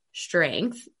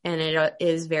strength. And it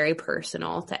is very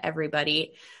personal to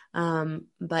everybody.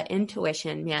 But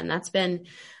intuition, man, that's been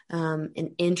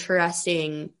an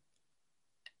interesting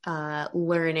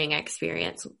learning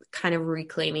experience, kind of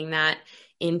reclaiming that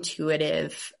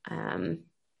intuitive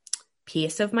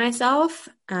piece of myself.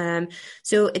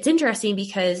 So it's interesting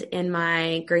because in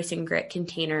my Grace and Grit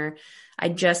container, I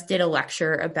just did a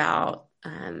lecture about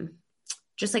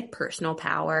just like personal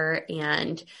power.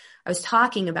 And I was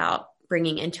talking about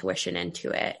bringing intuition into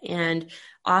it. And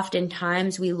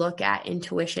oftentimes we look at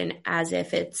intuition as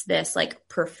if it's this like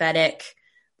prophetic,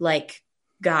 like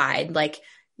guide, like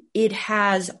it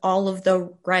has all of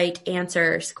the right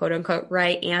answers, quote unquote,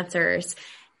 right answers.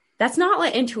 That's not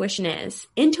what intuition is.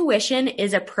 Intuition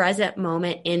is a present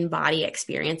moment in body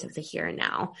experience of the here and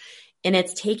now. And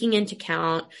it's taking into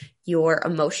account your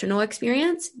emotional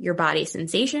experience, your body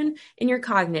sensation, and your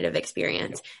cognitive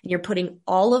experience. And you're putting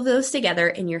all of those together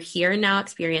in your here and now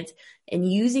experience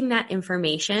and using that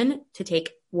information to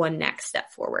take one next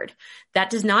step forward. That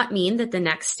does not mean that the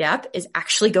next step is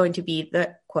actually going to be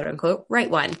the quote unquote right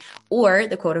one or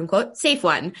the quote unquote safe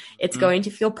one. It's going to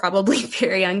feel probably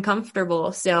very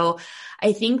uncomfortable. So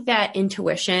I think that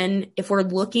intuition, if we're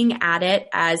looking at it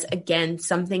as, again,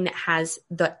 something that has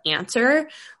the answer,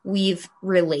 we've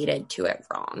related to it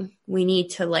wrong. We need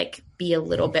to like be a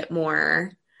little bit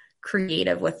more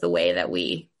creative with the way that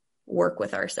we work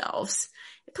with ourselves.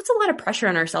 It puts a lot of pressure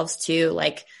on ourselves too.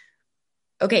 Like,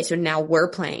 okay, so now we're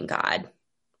playing God.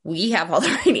 We have all the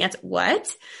right answers.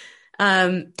 What?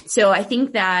 So I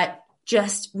think that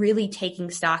just really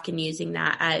taking stock and using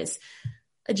that as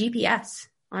a GPS,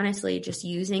 honestly, just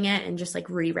using it and just like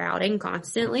rerouting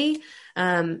constantly,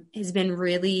 has been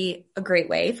really a great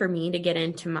way for me to get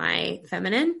into my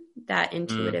feminine, that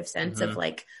intuitive sense of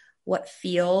like what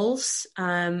feels,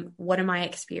 what am I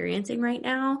experiencing right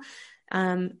now?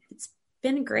 It's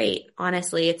been great.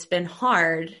 Honestly, it's been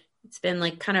hard. It's been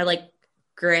like kind of like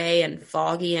gray and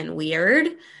foggy and weird.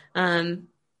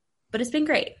 But it's been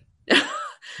great.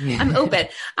 I'm open.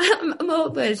 I'm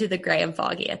open to the gray and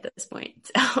foggy at this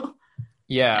point. So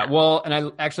yeah. Well, and I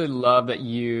actually love that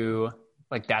you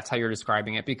like, that's how you're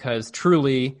describing it, because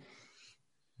truly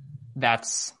that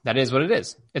is what it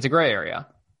is. It's a gray area,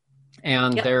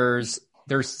 and there's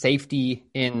safety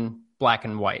in black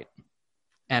and white.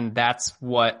 And that's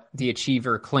what the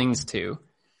achiever clings to.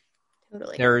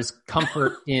 Totally. There's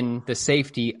comfort in the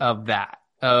safety of that,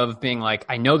 of being like,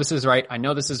 I know this is right. I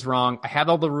know this is wrong. I have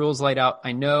all the rules laid out.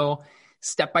 I know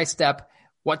step by step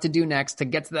what to do next to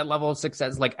get to that level of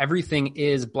success. Like everything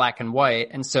is black and white.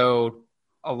 And so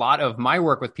a lot of my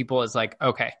work with people is like,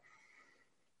 okay,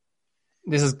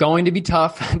 this is going to be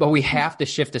tough, but we have to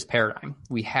shift this paradigm.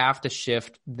 We have to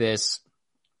shift this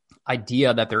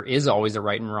idea that there is always a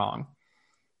right and wrong,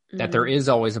 that there is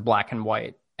always a black and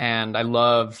white. And I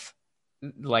love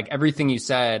like everything you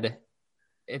said.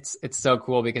 It's so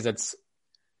cool because it's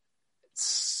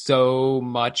so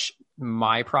much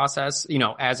my process, you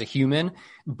know, as a human,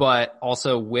 but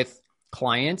also with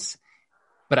clients,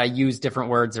 but I use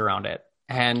different words around it.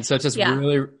 And so it's just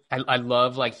really, I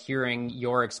love like hearing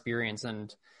your experience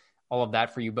and all of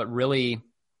that for you, but really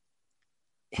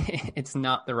it's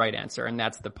not the right answer. And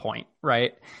that's the point,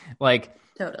 right? Like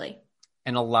totally.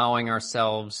 And allowing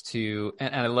ourselves to,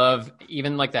 and I love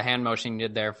even like the hand motion you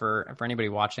did there for anybody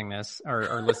watching this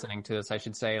or listening to this, I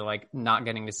should say, like not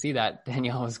getting to see that.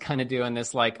 Danielle was kind of doing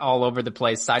this like all over the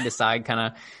place, side to side kind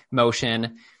of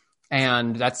motion.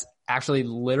 And that's actually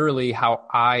literally how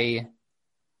I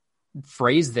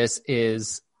phrase this,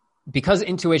 is because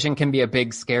intuition can be a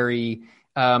big, scary,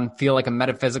 feel like a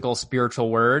metaphysical, spiritual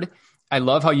word. I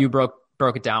love how you broke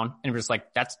it down and was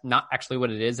like, that's not actually what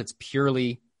it is. It's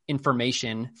purely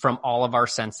information from all of our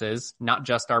senses, not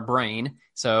just our brain.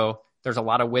 So there's a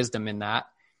lot of wisdom in that,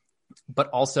 but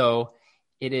also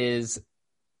it's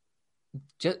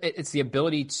the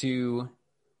ability to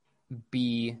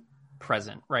be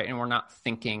present, right? And we're not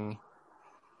thinking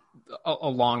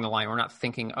along the line. We're not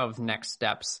thinking of next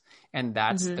steps. And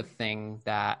that's the thing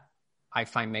that I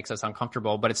find makes us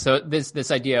uncomfortable. But it's so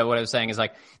this idea, what I was saying is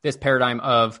like this paradigm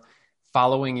of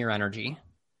following your energy,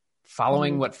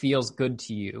 following what feels good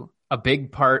to you. A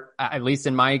big part, at least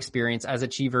in my experience as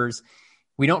achievers,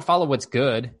 we don't follow what's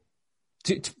good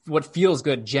to what feels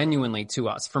good genuinely to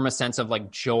us from a sense of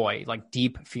like joy, like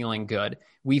deep feeling good.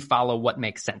 We follow what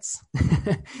makes sense.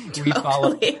 We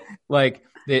follow like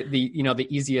the you know, the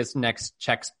easiest next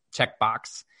check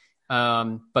box.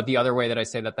 But the other way that I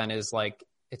say that then is like,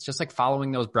 it's just like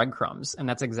following those breadcrumbs. And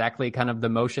that's exactly kind of the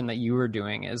motion that you were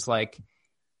doing, is like,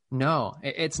 no,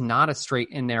 it's not a straight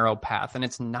and narrow path, and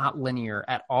it's not linear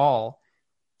at all.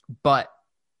 But,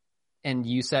 and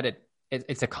you said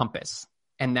it's a compass,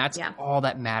 and that's all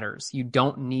that matters. You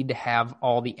don't need to have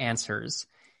all the answers.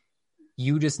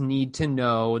 You just need to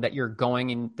know that you're going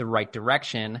in the right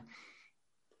direction.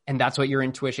 And that's what your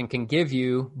intuition can give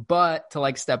you. But to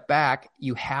like step back,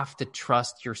 you have to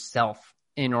trust yourself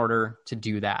in order to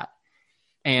do that.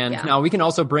 And now we can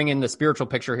also bring in the spiritual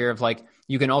picture here of like,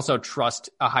 you can also trust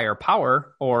a higher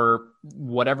power or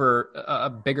whatever a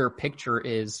bigger picture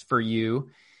is for you.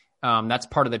 That's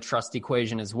part of the trust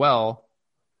equation as well.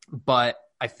 But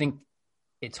I think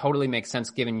it totally makes sense,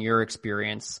 given your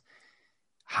experience,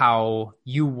 how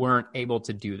you weren't able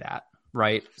to do that,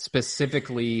 right?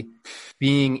 Specifically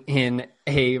being in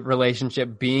a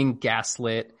relationship, being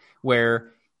gaslit,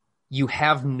 where you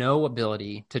have no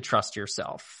ability to trust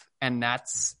yourself. And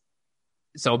that's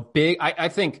so big. I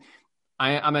think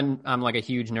I'm like a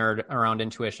huge nerd around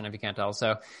intuition, if you can't tell.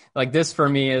 So like this for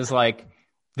me is like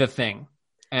the thing.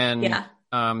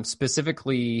 And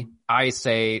specifically, I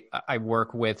say I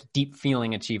work with deep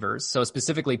feeling achievers. So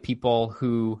specifically people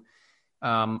who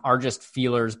are just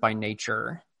feelers by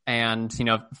nature. And, you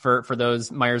know, for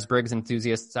those Myers-Briggs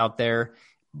enthusiasts out there,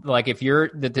 like if you're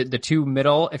the two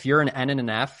middle, if you're an N and an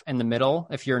F in the middle,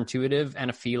 if you're intuitive and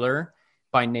a feeler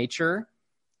by nature,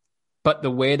 but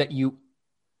the way that you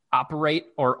operate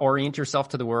or orient yourself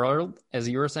to the world, as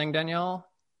you were saying, Danielle,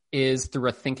 is through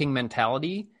a thinking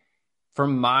mentality.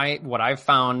 From what I've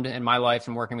found in my life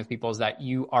and working with people is that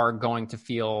you are going to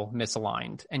feel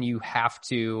misaligned, and you have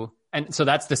to, and so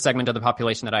that's the segment of the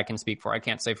population that I can speak for. I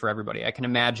can't say for everybody. I can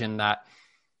imagine that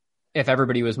if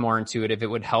everybody was more intuitive, it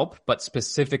would help, but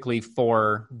specifically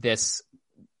for this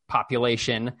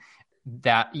population,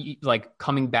 that like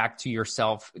coming back to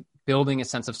yourself, building a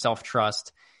sense of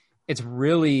self-trust, it's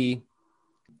really,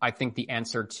 I think, the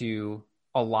answer to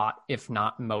a lot, if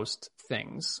not most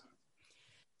things.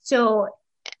 So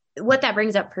what that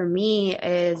brings up for me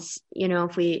is,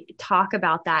 if we talk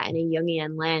about that in a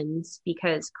Jungian lens,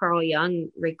 because Carl Jung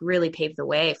really paved the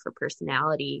way for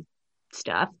personality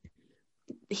stuff,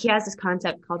 he has this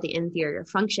concept called the inferior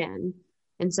function.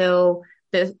 And so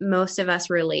most of us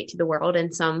relate to the world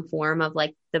in some form of,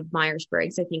 like, the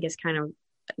Myers-Briggs, I think, is kind of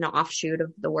an offshoot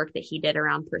of the work that he did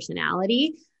around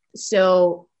personality.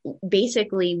 So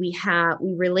basically we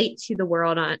relate to the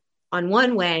world on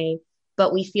one way,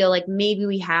 but we feel like maybe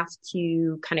we have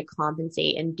to kind of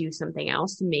compensate and do something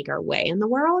else to make our way in the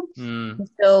world.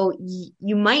 So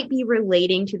you might be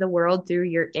relating to the world through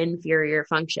your inferior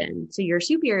function. So your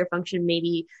superior function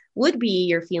maybe would be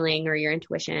your feeling or your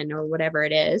intuition or whatever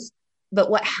it is. But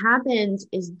what happens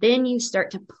is then you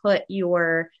start to put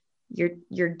your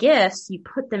gifts, you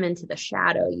put them into the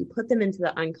shadow, you put them into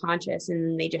the unconscious,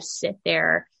 and they just sit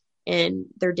there and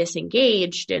they're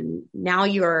disengaged. And now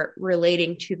you're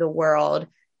relating to the world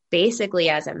basically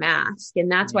as a mask. And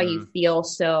that's why you feel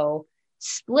so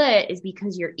split, is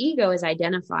because your ego is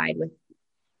identified with,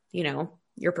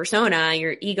 your persona.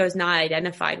 Your ego is not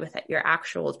identified with your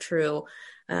actual true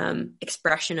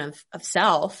expression of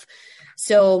self.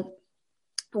 So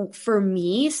for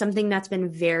me, something that's been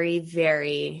very,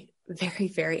 very, very,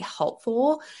 very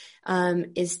helpful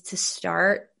is to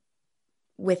start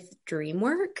with dream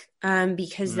work,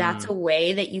 because that's a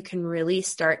way that you can really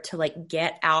start to, like,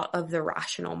 get out of the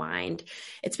rational mind.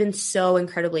 It's been so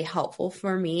incredibly helpful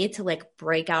for me to, like,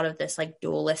 break out of this, like,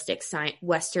 dualistic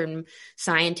Western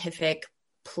scientific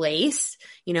place.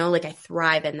 Like, I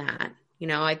thrive in that.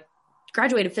 I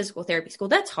graduated physical therapy school.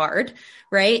 That's hard,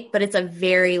 right? But it's a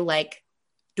very, like,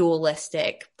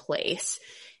 dualistic place.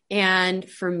 And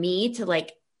for me to,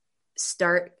 like,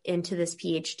 start into this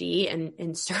PhD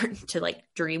and start to, like,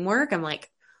 dream work, I'm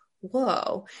like,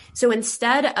 whoa. So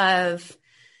instead of,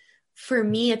 for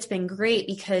me, it's been great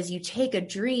because you take a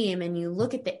dream and you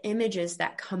look at the images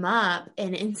that come up,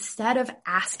 and instead of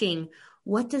asking,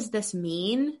 what does this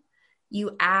mean?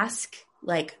 You ask,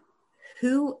 like,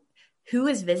 who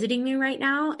is visiting me right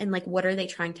now? And, like, what are they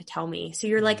trying to tell me? So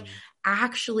you're like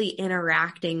actually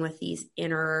interacting with these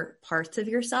inner parts of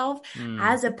yourself,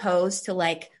 as opposed to,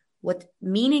 like, what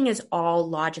meaning is all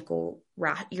logical.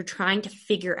 You're trying to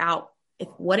figure out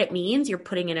what it means. You're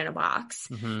putting it in a box.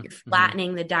 You're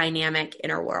flattening the dynamic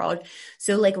inner world.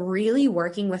 So, like, really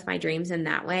working with my dreams in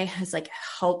that way has, like,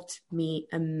 helped me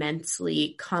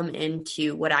immensely come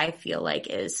into what I feel like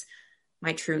is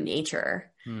my true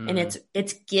nature. And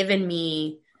it's given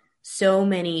me so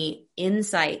many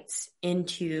insights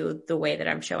into the way that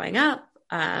I'm showing up,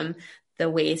 the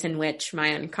ways in which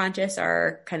my unconscious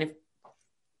are kind of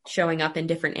showing up in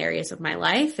different areas of my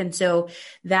life. And so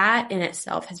that in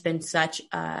itself has been such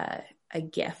a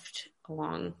gift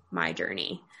along my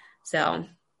journey. So,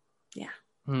 yeah.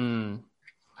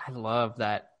 I love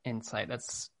that insight.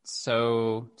 That's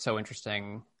so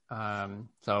interesting.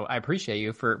 So I appreciate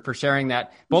you for sharing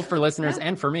that, both for listeners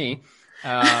and for me.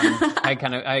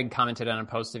 I commented on a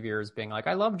post of yours being like,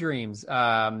 I love dreams.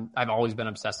 I've always been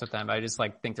obsessed with them. I just,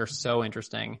 like, think they're so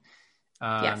interesting.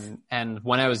 And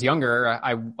when I was younger,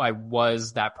 I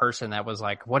was that person that was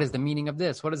like, what is the meaning of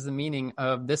this? What is the meaning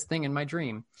of this thing in my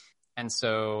dream? And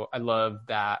so I love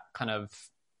that kind of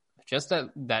just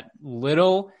that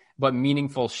little but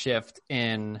meaningful shift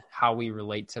in how we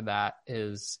relate to that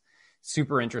is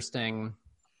super interesting.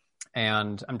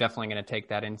 And I'm definitely going to take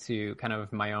that into kind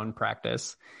of my own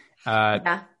practice.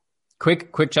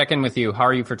 Quick check-in with you. How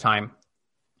are you for time?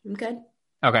 I'm good.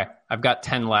 Okay. I've got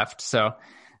 10 left. So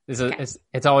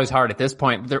it's always hard at this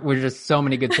point. We're just so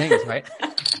many good things, right?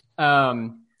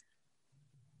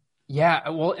 Yeah.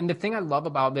 Well, and the thing I love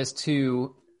about this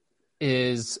too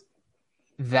is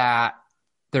that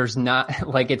there's not,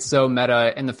 like, it's so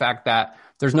meta in the fact that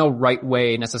there's no right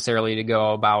way necessarily to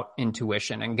go about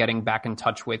intuition and getting back in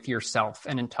touch with yourself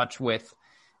and in touch with,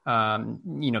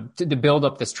 to build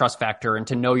up this trust factor and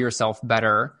to know yourself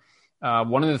better.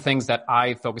 One of the things that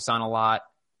I focus on a lot,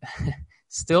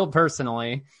 still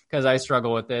personally, because I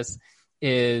struggle with this,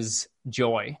 is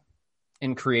joy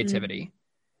and creativity.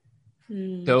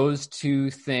 Those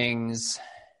two things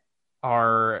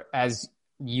are, as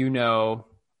you know,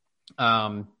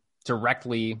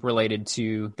 directly related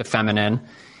to the feminine.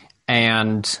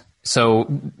 And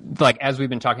so, like, as we've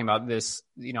been talking about this,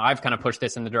 I've kind of pushed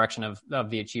this in the direction of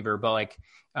the achiever, but, like,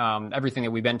 everything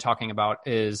that we've been talking about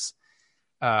is,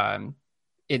 it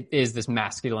is this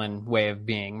masculine way of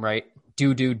being, right?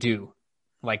 Do.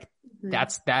 Like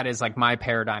that is like my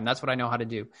paradigm. That's what I know how to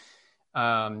do.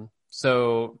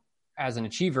 So as an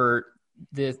achiever,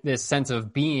 this sense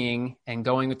of being and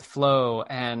going with the flow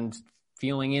and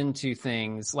feeling into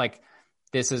things, like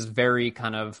this is very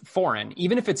kind of foreign,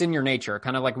 even if it's in your nature,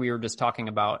 kind of like we were just talking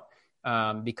about,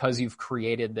 because you've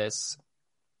created this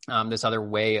other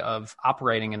way of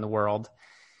operating in the world.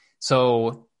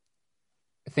 So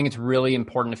I think it's really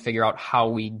important to figure out how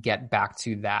we get back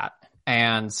to that.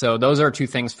 And so those are two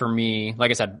things for me.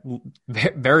 Like I said,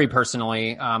 very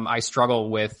personally, I struggle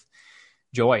with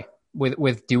joy,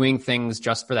 with doing things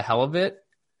just for the hell of it.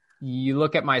 You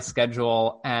look at my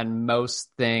schedule and most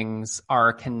things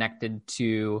are connected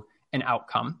to an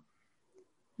outcome.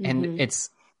 And it's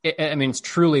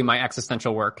truly my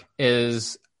existential work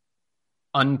is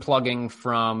unplugging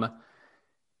from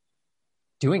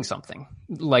doing something,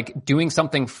 like doing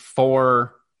something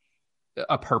for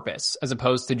a purpose as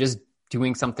opposed to just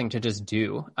doing something to just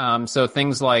do. So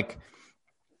things like,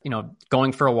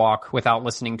 going for a walk without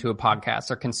listening to a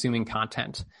podcast or consuming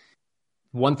content.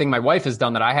 One thing my wife has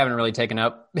done that I haven't really taken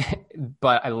up,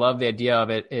 but I love the idea of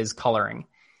it, is coloring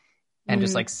and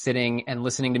just like sitting and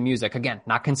listening to music. Again,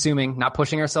 not consuming, not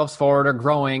pushing ourselves forward or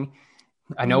growing.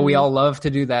 I know we all love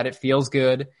to do that. It feels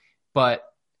good, but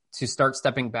to start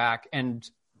stepping back and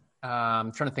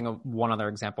I'm trying to think of one other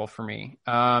example for me.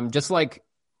 Just like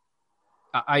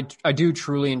I do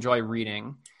truly enjoy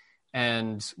reading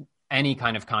and any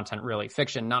kind of content, really.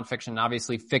 Fiction, nonfiction.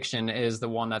 Obviously, fiction is the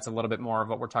one that's a little bit more of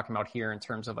what we're talking about here in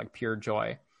terms of like pure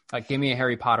joy. Like, give me a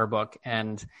Harry Potter book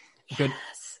and good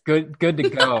to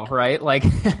go, right? Like,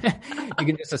 you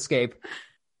can just escape.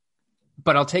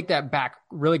 But I'll take that back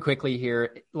really quickly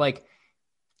here. Like,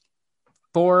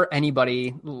 for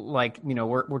anybody, like,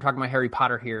 we're talking about Harry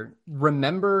Potter here.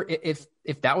 Remember, if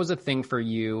that was a thing for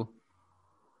you,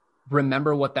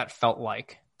 remember what that felt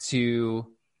like to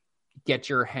get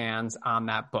your hands on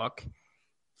that book.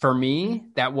 For me,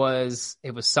 it was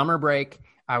summer break.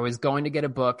 I was going to get a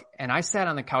book and I sat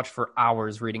on the couch for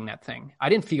hours reading that thing. I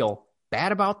didn't feel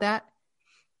bad about that.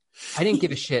 I didn't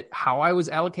give a shit how I was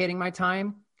allocating my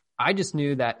time. I just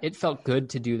knew that it felt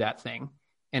good to do that thing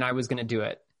and I was going to do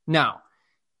it. Now,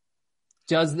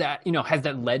 does that, has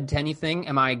that led to anything?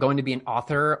 Am I going to be an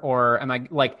author or am I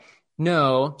like,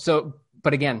 no. So,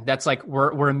 but again, that's like,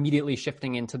 we're immediately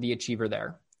shifting into the achiever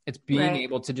there. It's being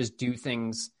able to just do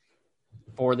things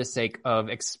for the sake of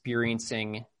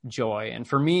experiencing joy. And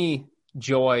for me,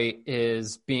 joy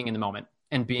is being in the moment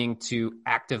and being to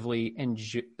actively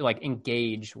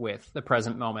engage with the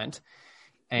present moment.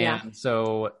 And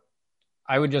so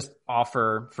I would just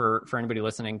offer for anybody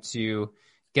listening to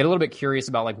get a little bit curious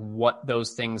about like what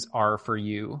those things are for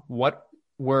you. What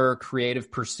were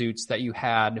creative pursuits that you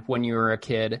had when you were a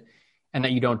kid and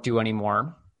that you don't do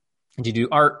anymore? Did you do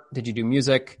art? Did you do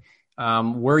music?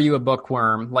 Were you a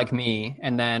bookworm like me?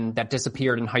 And then that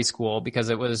disappeared in high school because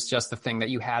it was just the thing that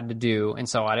you had to do. And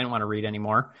so I didn't want to read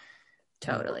anymore.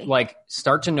 Totally. Like,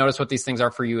 start to notice what these things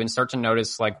are for you and start to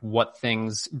notice like what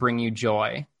things bring you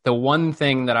joy. The one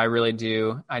thing that I really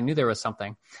do, I knew there was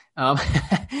something,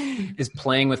 is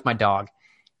playing with my dog.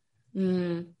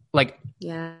 Like,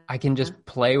 I can just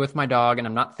play with my dog and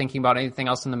I'm not thinking about anything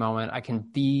else in the moment. I can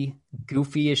be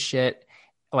goofy as shit.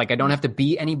 Like, I don't have to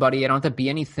be anybody. I don't have to be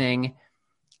anything.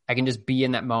 I can just be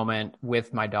in that moment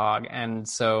with my dog. And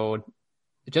so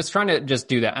just trying to just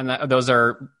do that. And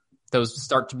those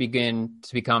start to begin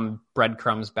to become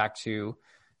breadcrumbs back to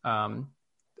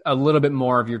a little bit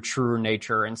more of your true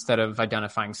nature instead of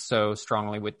identifying so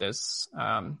strongly with this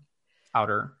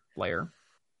outer layer.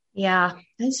 Yeah,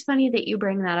 it's funny that you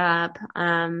bring that up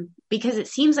because it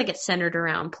seems like it's centered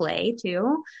around play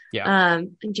too. Yeah. I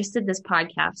just did this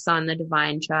podcast on the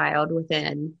divine child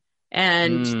within,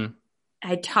 and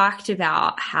I talked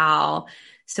about how,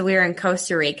 so we were in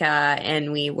Costa Rica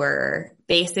and we were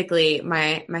basically,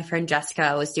 my friend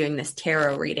Jessica was doing this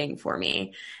tarot reading for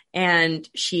me and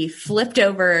she flipped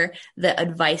over the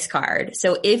advice card.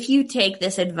 So if you take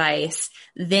this advice,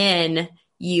 then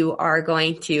you are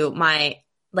going to, my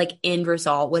end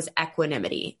result was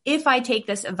equanimity. If I take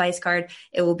this advice card,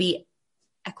 it will be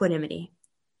equanimity.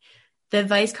 The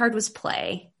advice card was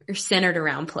play, or centered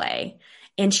around play.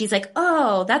 And she's like,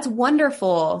 oh, that's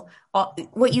wonderful.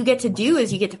 What you get to do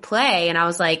is you get to play. And I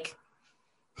was like,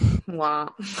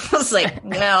 wow. I was like,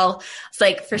 well, it's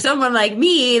like for someone like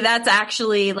me, that's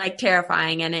actually like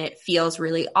terrifying and it feels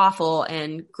really awful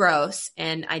and gross.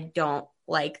 And I don't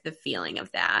like the feeling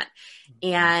of that.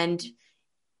 And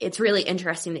it's really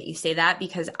interesting that you say that,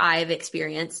 because I've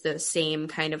experienced those same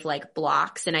kind of like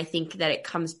blocks. And I think that it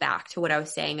comes back to what I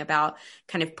was saying about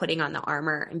kind of putting on the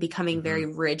armor and becoming very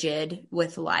rigid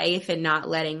with life and not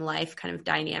letting life kind of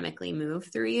dynamically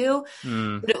move through you.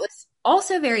 But it was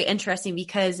also very interesting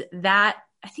because I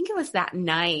think it was that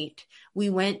night we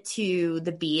went to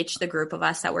the beach, the group of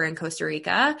us that were in Costa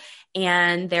Rica,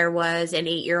 and there was an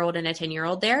 8-year-old and a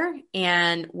 10-year-old there,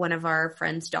 and one of our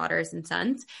friends' daughters and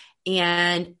sons.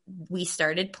 And we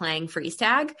started playing freeze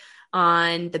tag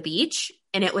on the beach,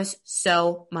 and it was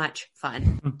so much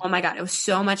fun. Oh my God, it was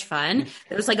so much fun.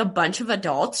 There was like a bunch of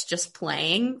adults just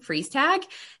playing freeze tag.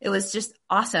 It was just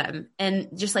awesome. And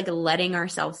just like letting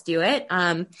ourselves do it.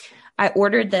 I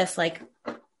ordered this like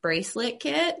bracelet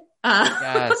kit.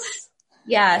 Yes.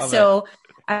 Yeah. Love so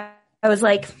I was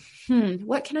like,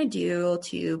 what can I do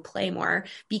to play more?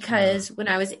 Because when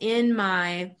I was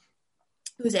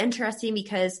it was interesting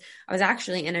because I was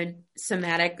actually in a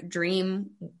somatic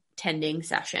dream tending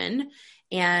session,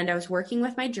 and I was working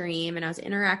with my dream, and I was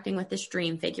interacting with this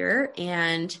dream figure,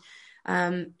 and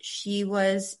she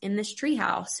was in this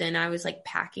treehouse, and I was like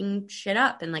packing shit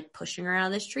up and like pushing her out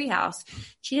of this treehouse.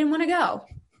 She didn't want to go.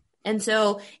 And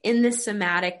so in this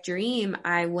somatic dream,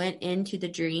 I went into the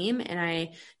dream and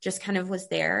I just kind of was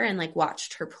there and like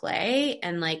watched her play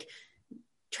and like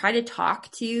try to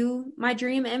talk to my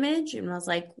dream image, and was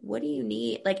like, what do you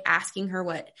need? Like asking her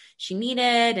what she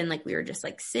needed. And like, we were just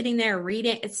like sitting there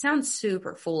reading. It sounds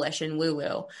super foolish and woo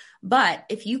woo, but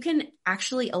if you can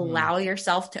actually allow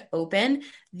yourself to open,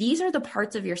 these are the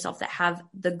parts of yourself that have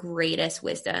the greatest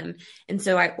wisdom. And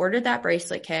so I ordered that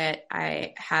bracelet kit.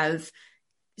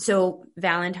 So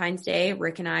Valentine's Day,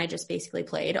 Rick and I just basically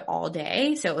played all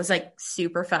day. So it was like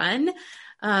super fun.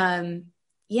 And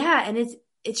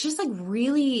it's just like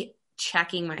really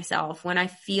checking myself when I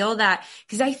feel that,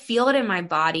 because I feel it in my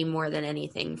body more than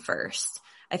anything first.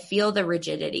 I feel the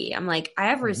rigidity. I'm like, I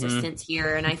have resistance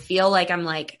here, and I feel like I'm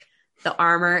like, the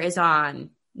armor is on.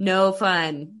 No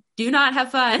fun. Do not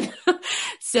have fun.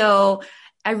 So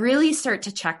I really start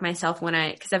to check myself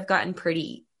because I've gotten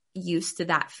pretty used to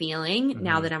that feeling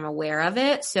now that I'm aware of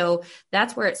it. So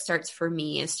that's where it starts for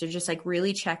me, is to just like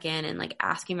really check in and like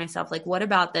asking myself, like, what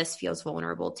about this feels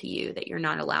vulnerable to you that you're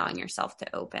not allowing yourself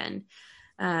to open?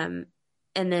 And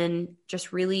then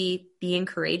just really being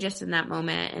courageous in that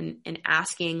moment and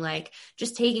asking, like,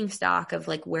 just taking stock of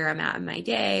like where I'm at in my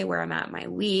day, where I'm at in my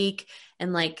week.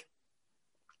 And like,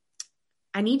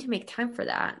 I need to make time for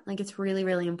that. Like, it's really,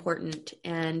 really important.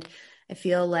 And I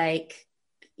feel like,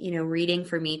 reading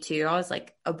for me too, I was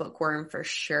like a bookworm for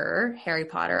sure. Harry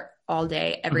Potter all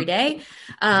day, every day.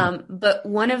 But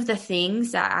one of the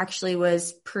things that actually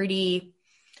was pretty,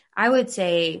 I would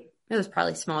say it was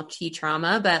probably small T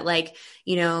trauma, but like,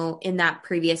 in that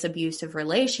previous abusive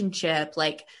relationship,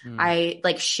 like I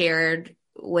like shared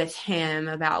with him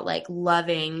about like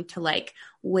loving to like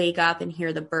wake up and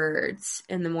hear the birds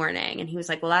in the morning. And he was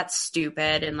like, well, that's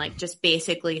stupid. And like, just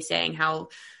basically saying how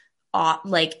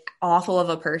awful of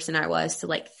a person I was to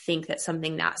like think that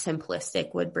something that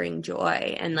simplistic would bring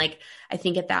joy. And like, I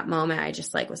think at that moment I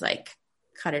just like was like,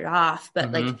 cut it off.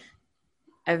 But like,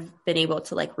 I've been able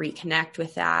to like reconnect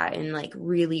with that and like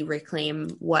really reclaim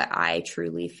what I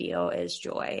truly feel is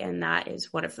joy. And that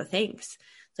is one of the things.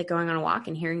 It's like going on a walk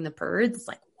and hearing the birds. It's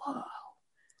like, whoa,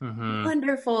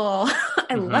 wonderful.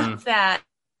 I love that.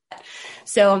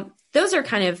 So those are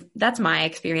that's my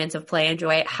experience of play and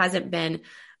joy. It hasn't been,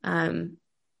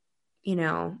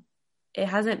 it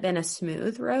hasn't been a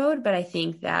smooth road, but I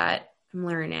think that I'm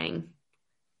learning,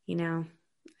 I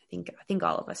think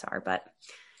all of us are, but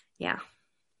yeah.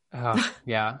 Oh,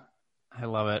 yeah. I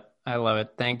love it. I love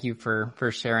it. Thank you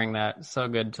for sharing that. So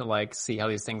good to like see how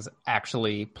these things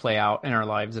actually play out in our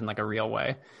lives in like a real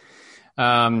way.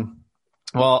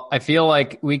 Well, I feel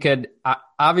like we could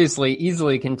obviously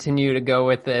easily continue to go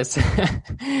with this,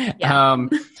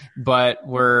 but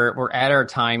we're at our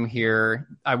time here.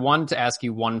 I wanted to ask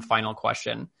you one final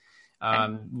question.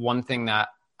 One thing that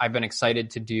I've been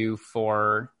excited to do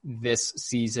for this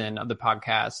season of the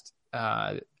podcast,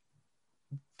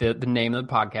 the name of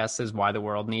the podcast is Why the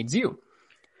World Needs You.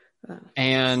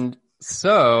 And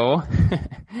so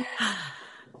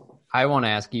I want to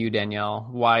ask you, Danielle,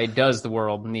 why does the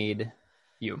world need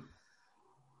you?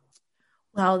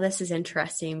 Well, this is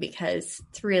interesting because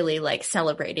it's really like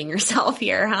celebrating yourself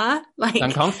here, huh? Like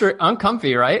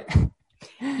uncomfy, right?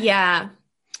 Yeah.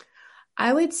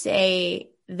 I would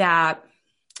say that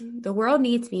the world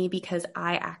needs me because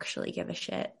I actually give a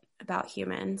shit about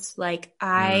humans. Like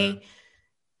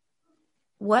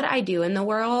what I do in the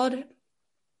world,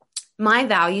 my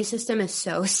value system is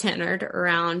so centered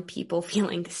around people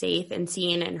feeling safe and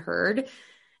seen and heard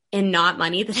and not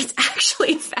money that it's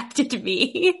actually affected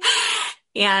me.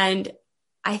 And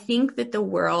I think that the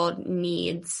world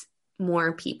needs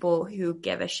more people who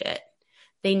give a shit.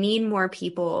 They need more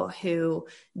people who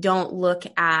don't look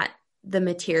at the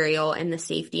material and the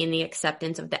safety and the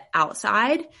acceptance of the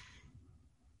outside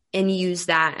and use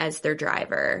that as their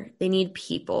driver. They need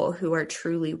people who are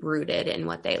truly rooted in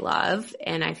what they love.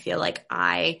 And I feel like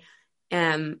I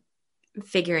am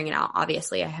figuring it out.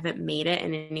 Obviously, I haven't made it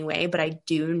in any way, but I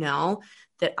do know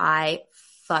that I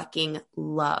fucking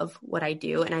love what I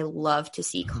do. And I love to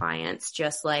see clients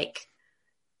just like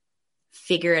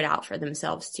figure it out for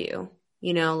themselves too.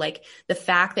 You know, like the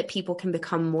fact that people can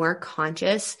become more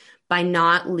conscious by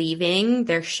not leaving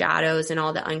their shadows and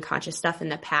all the unconscious stuff in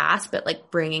the past, but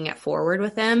like bringing it forward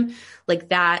with them, like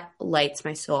that lights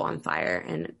my soul on fire.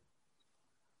 And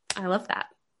I love that.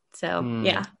 So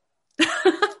yeah.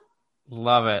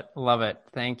 Love it. Love it.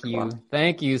 Thank you. Cool.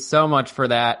 Thank you so much for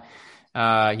that.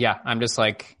 Yeah, I'm just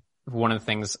like, one of the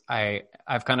things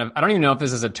I've kind of, I don't even know if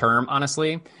this is a term,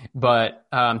 honestly, but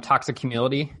toxic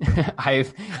humility. I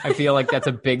feel like that's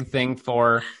a big thing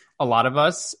for a lot of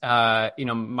us,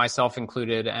 myself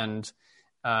included. And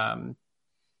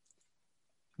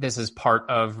this is part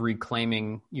of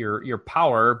reclaiming your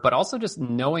power, but also just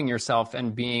knowing yourself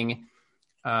and being,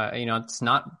 it's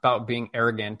not about being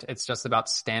arrogant. It's just about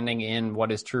standing in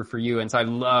what is true for you. And so I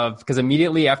love, because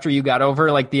immediately after you got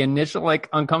over like the initial like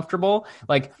uncomfortable,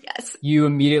 like yes, you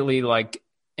immediately like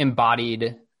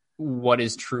embodied what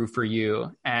is true for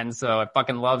you. And so I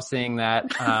fucking love seeing that.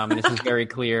 This is very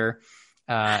clear.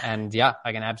 And yeah,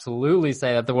 I can absolutely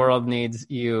say that the world needs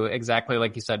you, exactly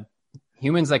like you said,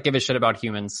 humans that give a shit about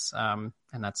humans. And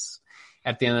that's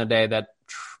at the end of the day that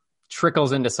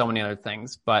trickles into so many other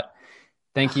things. But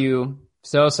thank you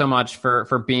so much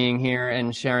for being here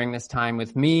and sharing this time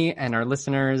with me and our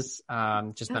listeners.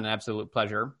 Just been an absolute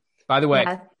pleasure. By the way,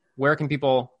 where can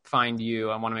people find you?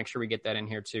 I want to make sure we get that in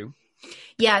here too.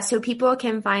 Yeah, so people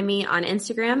can find me on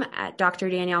Instagram at Dr.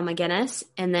 Danielle McGinnis,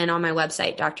 and then on my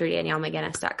website,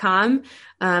 drdaniellemcginnis.com.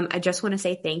 I just want to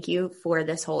say thank you for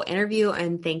this whole interview,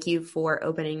 and thank you for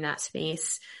opening that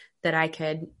space that I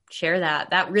could share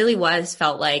that. That really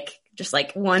felt like just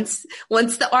like once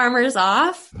the armor's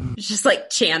off, it's just like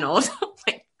channeled.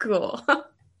 Like, cool.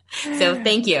 So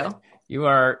thank you. You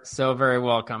are so very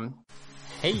welcome.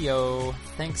 Hey, yo.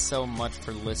 Thanks so much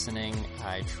for listening.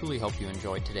 I truly hope you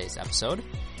enjoyed today's episode.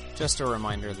 Just a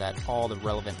reminder that all the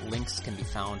relevant links can be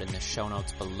found in the show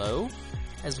notes below,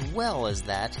 as well as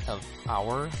that of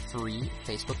our free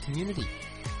Facebook community,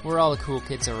 where all the cool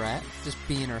kids are at, just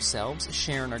being ourselves,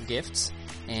 sharing our gifts,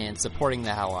 and supporting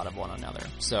the hell out of one another.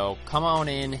 So come on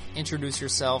in, introduce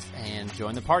yourself, and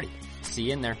join the party. See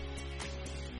you in there.